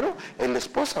hacerlo primero es la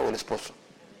esposa o el esposo.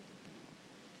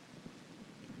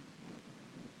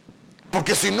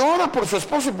 Porque si no ora por su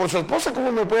esposo y por su esposa,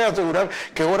 ¿cómo me puede asegurar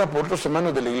que ora por otros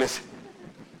hermanos de la iglesia?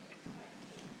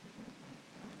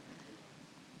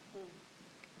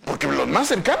 Porque los más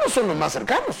cercanos son los más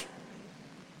cercanos.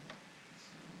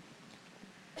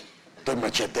 Estoy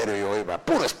machetero yo, iba,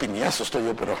 puro espinazo estoy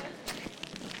yo, pero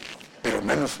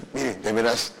hermanos, miren, de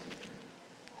veras,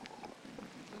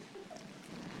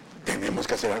 tenemos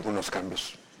que hacer algunos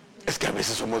cambios. Es que a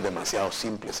veces somos demasiado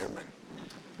simples, hermano.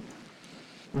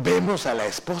 Vemos a la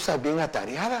esposa bien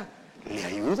atareada, ¿le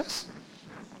ayudas?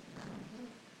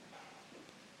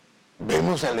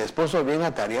 Vemos al esposo bien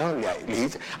atareado, le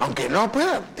dice, aunque no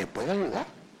pueda, te puede ayudar.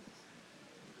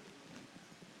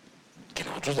 Que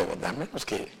nosotros de verdad, menos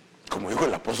que, como dijo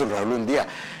el apóstol Raúl un día,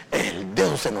 el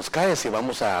dedo se nos cae si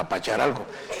vamos a apachar algo.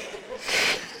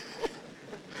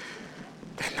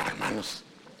 Bueno, hermanos,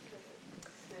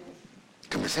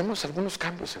 comencemos algunos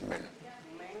cambios, hermano.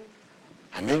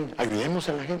 Amén. Ayudemos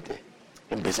a la gente,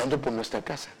 empezando por nuestra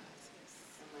casa.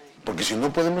 Porque si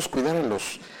no podemos cuidar a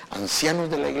los ancianos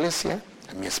de la iglesia,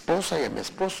 a mi esposa y a mi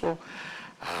esposo,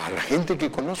 a la gente que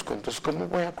conozco, entonces ¿cómo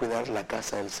voy a cuidar la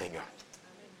casa del Señor?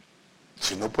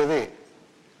 Si no puede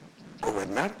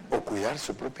gobernar o cuidar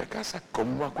su propia casa,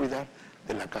 ¿cómo va a cuidar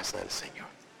de la casa del Señor?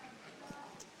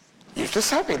 Y usted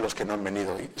sabe, los que no han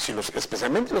venido,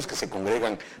 especialmente los que se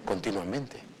congregan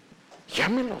continuamente,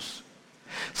 llámelos.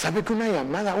 Sabe que una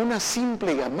llamada, una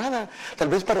simple llamada, tal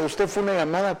vez para usted fue una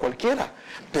llamada cualquiera,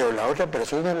 pero la otra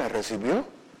persona la recibió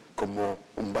como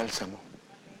un bálsamo,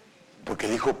 porque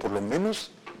dijo, por lo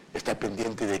menos está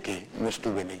pendiente de que no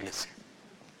estuve en la iglesia.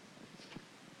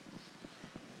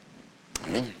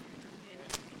 Amén.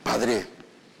 Padre,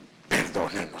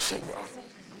 perdónanos, Señor.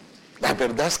 La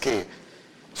verdad es que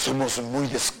somos muy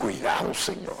descuidados,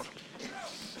 Señor.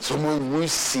 Somos muy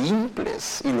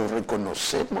simples y lo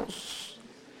reconocemos.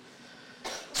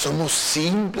 Somos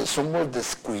simples, somos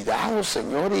descuidados,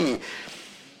 Señor, y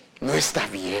no está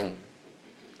bien.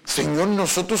 Señor,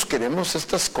 nosotros queremos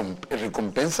estas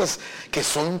recompensas que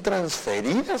son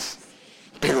transferidas,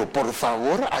 pero por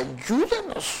favor,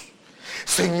 ayúdanos.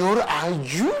 Señor,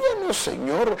 ayúdanos,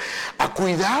 Señor, a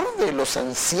cuidar de los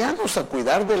ancianos, a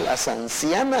cuidar de las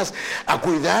ancianas, a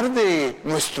cuidar de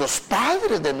nuestros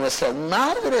padres, de nuestras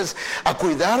madres, a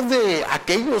cuidar de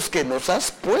aquellos que nos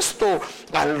has puesto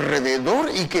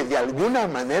alrededor y que de alguna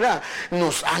manera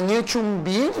nos han hecho un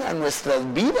bien a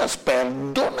nuestras vidas.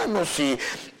 Perdónanos si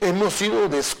hemos sido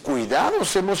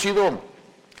descuidados, hemos sido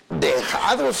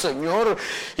dejados, Señor,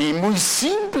 y muy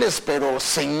simples, pero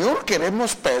Señor,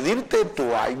 queremos pedirte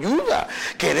tu ayuda,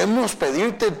 queremos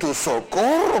pedirte tu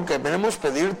socorro, queremos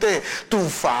pedirte tu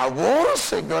favor,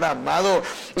 Señor amado,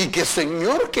 y que,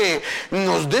 Señor, que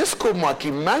nos des como a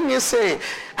Quimán ese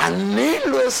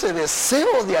anhelo, ese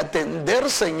deseo de atender,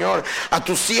 Señor, a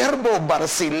tu siervo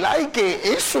Barzilai,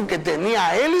 que eso que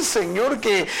tenía él, Señor,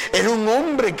 que era un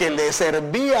hombre que le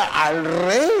servía al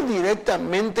rey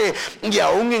directamente, y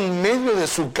aún en medio de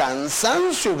su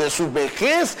cansancio, de su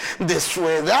vejez, de su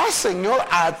edad, Señor,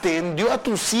 atendió a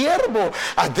tu siervo,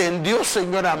 atendió,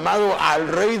 Señor amado, al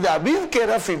rey David, que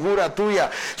era figura tuya.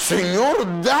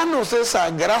 Señor, danos esa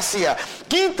gracia,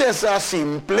 quita esa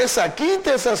simpleza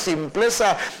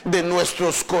de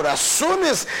nuestros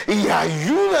corazones y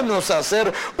ayúdanos a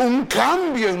hacer un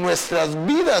cambio en nuestras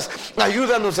vidas,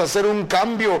 ayúdanos a hacer un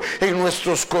cambio en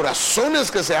nuestros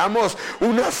corazones, que seamos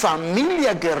una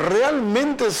familia que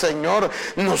realmente, Señor,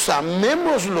 nos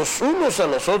amemos los unos a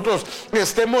los otros,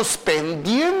 estemos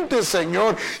pendientes,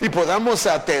 Señor, y podamos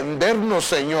atendernos,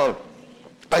 Señor.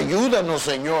 Ayúdanos,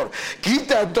 Señor.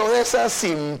 Quita toda esa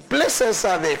simpleza,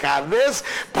 esa dejadez,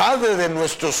 Padre, de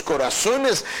nuestros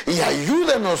corazones, y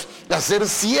ayúdanos a ser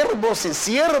siervos y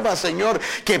siervas, Señor,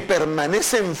 que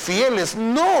permanecen fieles,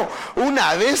 no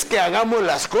una vez que hagamos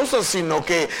las cosas, sino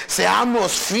que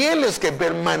seamos fieles, que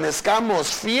permanezcamos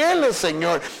fieles,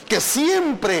 Señor, que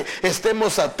siempre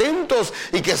estemos atentos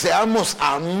y que seamos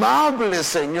amables,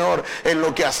 Señor, en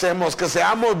lo que hacemos, que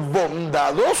seamos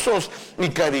bondadosos y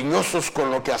cariñosos con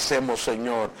lo que hacemos,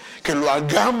 Señor, que lo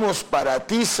hagamos para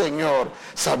ti, Señor,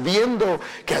 sabiendo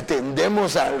que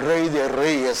atendemos al Rey de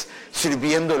Reyes,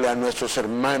 sirviéndole a nuestros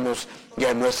hermanos y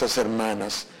a nuestras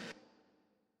hermanas.